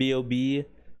Magic by B.O.B.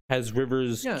 has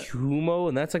Rivers Yeah. Cuomo,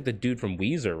 and that's like the dude from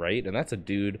Weezer, right? And that's a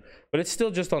dude, but it's still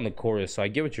just on the chorus, so I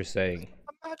get what you're saying.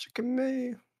 Magic in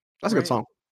me. That's a good Right. song.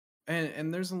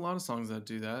 And there's a lot of songs that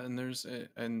do that, and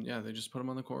and yeah, they just put them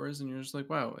on the chorus, and you're just like,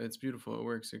 wow, it's beautiful, it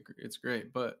works, it's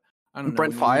great. But I don't know.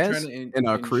 Brent when you try Faiyaz to in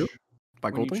a crew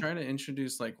by when you Golding. try to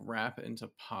introduce like rap into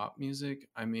pop music,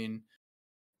 I mean,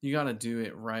 you got to do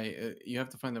it right. You have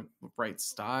to find the right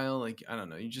style. Like I don't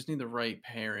know, you just need the right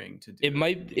pairing to do It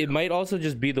might you it know? might also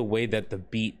just be the way that the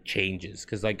beat changes,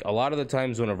 because like a lot of the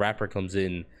times when a rapper comes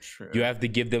in, True. you have to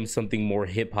give them something more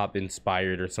hip hop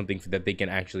inspired or something that they can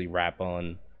actually rap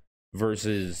on,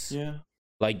 versus Yeah.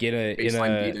 like in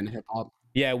Baseline beat a in hip hop.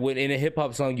 yeah, when in a hip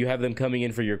hop song you have them coming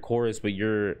in for your chorus, but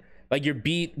your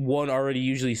beat one already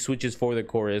usually switches for the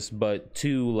chorus, but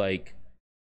two like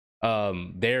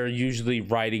they're usually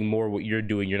writing more what you're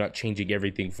doing. You're not changing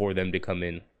everything for them to come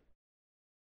in.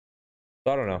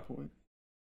 So I don't know. Point.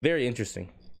 Very interesting.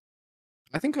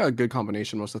 I think a good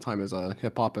combination most of the time is a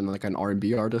hip hop and like an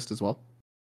R&B artist as well.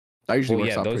 That usually Well,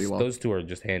 works yeah, out pretty well. those two are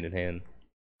just hand in hand.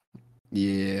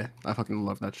 Yeah, I fucking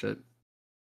love that shit.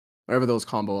 Whenever those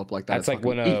combo up like that, That's like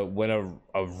fucking when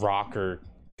a rocker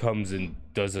comes and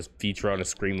does a feature on a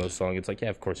screamo song. It's like, yeah,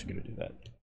 of course you're gonna do that.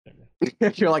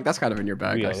 you're like, that's kind of in your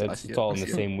bag. Yeah, I that's see it's it. all I in the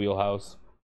see it. same wheelhouse.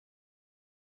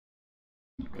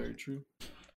 Very true.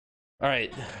 All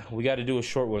right, we got to do a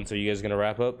short one. So you guys gonna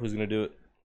wrap up? Who's gonna do it?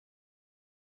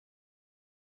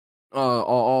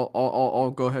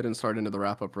 I'll go ahead and start into the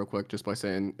wrap up real quick, just by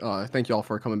saying, thank you all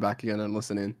for coming back again and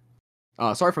listening.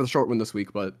 Sorry for the short one this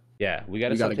week, but Yeah, we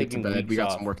gotta we start gotta get to taking bed. weeks We got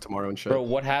off. some work tomorrow and shit. Bro,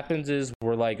 what happens is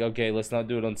we're like, okay, let's not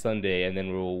do it on Sunday, and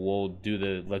then we'll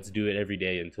do let's do it every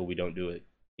day until we don't do it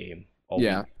game. All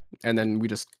Yeah, week. and then we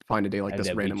just find a day like And this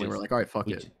then we randomly. We're just- like, all right, fuck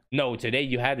We it. j- No, today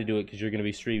you had to do it because you're gonna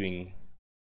be streaming.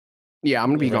 Yeah, I'm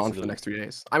gonna be the rest gone of for the the week. next 3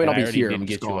 days. I mean, And I'll be already here. did I'm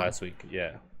get just you gone. last week.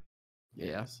 Yeah.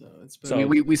 Yeah. So it's So- been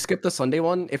we skip the Sunday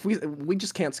one. If we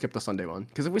just can't skip the Sunday one,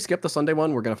 because if we skip the Sunday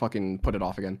one, we're gonna fucking put it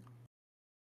off again.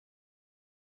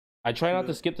 I try not to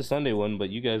Yeah. skip the Sunday one, but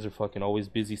you guys are fucking always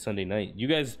busy Sunday night. You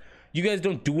guys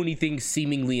don't do anything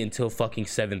seemingly until fucking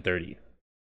 7:30,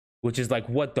 which is like,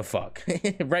 what the fuck?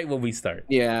 Right when we start.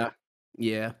 Yeah.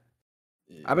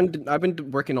 I've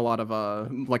been working a lot of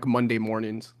like Monday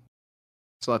mornings,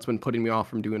 so that's been putting me off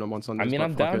from doing them on I Sundays. mean, but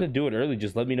I'm fuck down it. to do it early.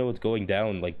 Just let me know what's going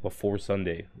down like before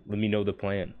Sunday. Let me know the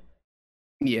plan.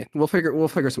 Yeah, we'll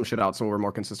figure some shit out so we're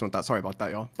more consistent with that. Sorry about that,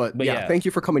 y'all. But yeah, thank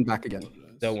you for coming back again.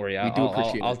 Don't worry, We do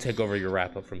appreciate I'll it. take over your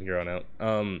wrap up from here on out.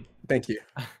 Thank you.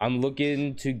 I'm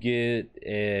looking to get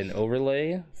an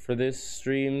overlay for this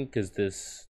stream because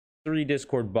this 3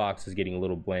 Discord box is getting a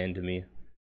little bland to me.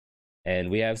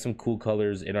 And we have some cool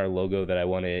colors in our logo that I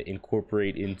want to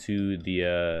incorporate into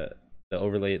the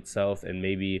overlay itself. And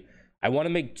maybe I want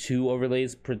to make 2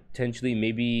 overlays potentially,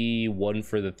 maybe one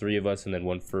for the 3 of us and then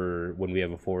one for when we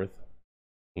have a 4th,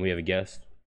 when we have a guest.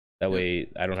 That way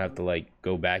I don't have to like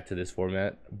go back to this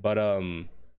format. But in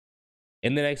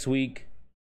the next week,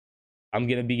 I'm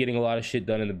gonna be getting a lot of shit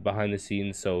done in the behind the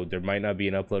scenes, so there might not be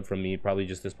an upload from me, probably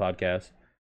just this podcast.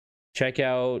 Check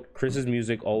out Chris's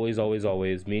music, always.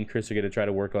 Me and Chris are gonna try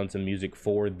to work on some music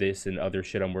for this and other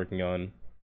shit I'm working on.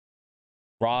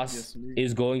 Ross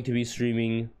is going to be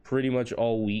streaming pretty much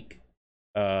all week,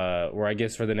 or I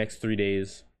guess for the next 3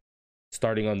 days,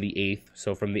 starting on the 8th.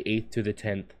 So from the 8th to the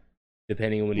 10th,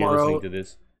 depending on when you're listening to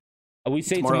this. We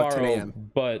say tomorrow,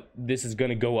 but this is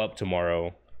gonna go up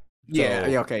tomorrow. Yeah,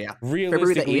 So okay, yeah.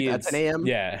 Realistically, February the 8th at 10 a.m.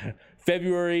 Yeah,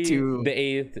 February the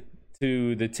 8th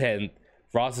to the 10th.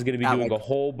 Ross is gonna be doing like a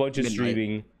whole bunch of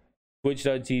streaming.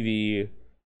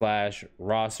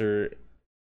 Twitch.tv/Rosser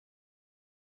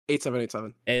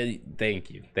 8787. And thank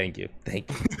you. It's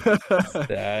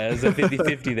a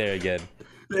 50-50 there again.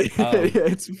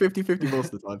 It's 50-50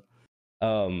 most of the time.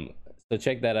 So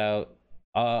check that out.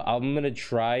 I'm gonna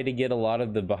try to get a lot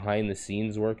of the behind the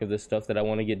scenes work of the stuff that I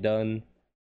want to get done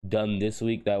this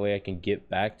week. That way I can get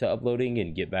back to uploading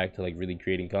and get back to like really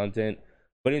creating content.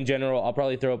 But in general, I'll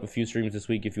probably throw up a few streams this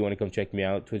week if you want to come check me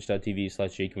out.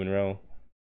 Twitch.tv/JacobMonroe.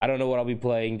 I don't know what I'll be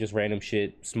playing, just random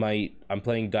shit. Smite. I'm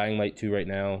playing Dying Light 2 right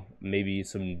now. Maybe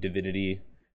some Divinity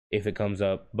if it comes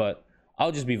up. But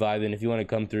I'll just be vibing. If you want to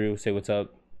come through, say what's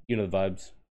up. You know the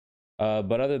vibes.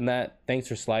 But other than that, thanks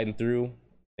for sliding through.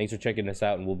 Thanks for checking us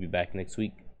out, and we'll be back next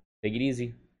week. Take it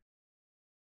easy.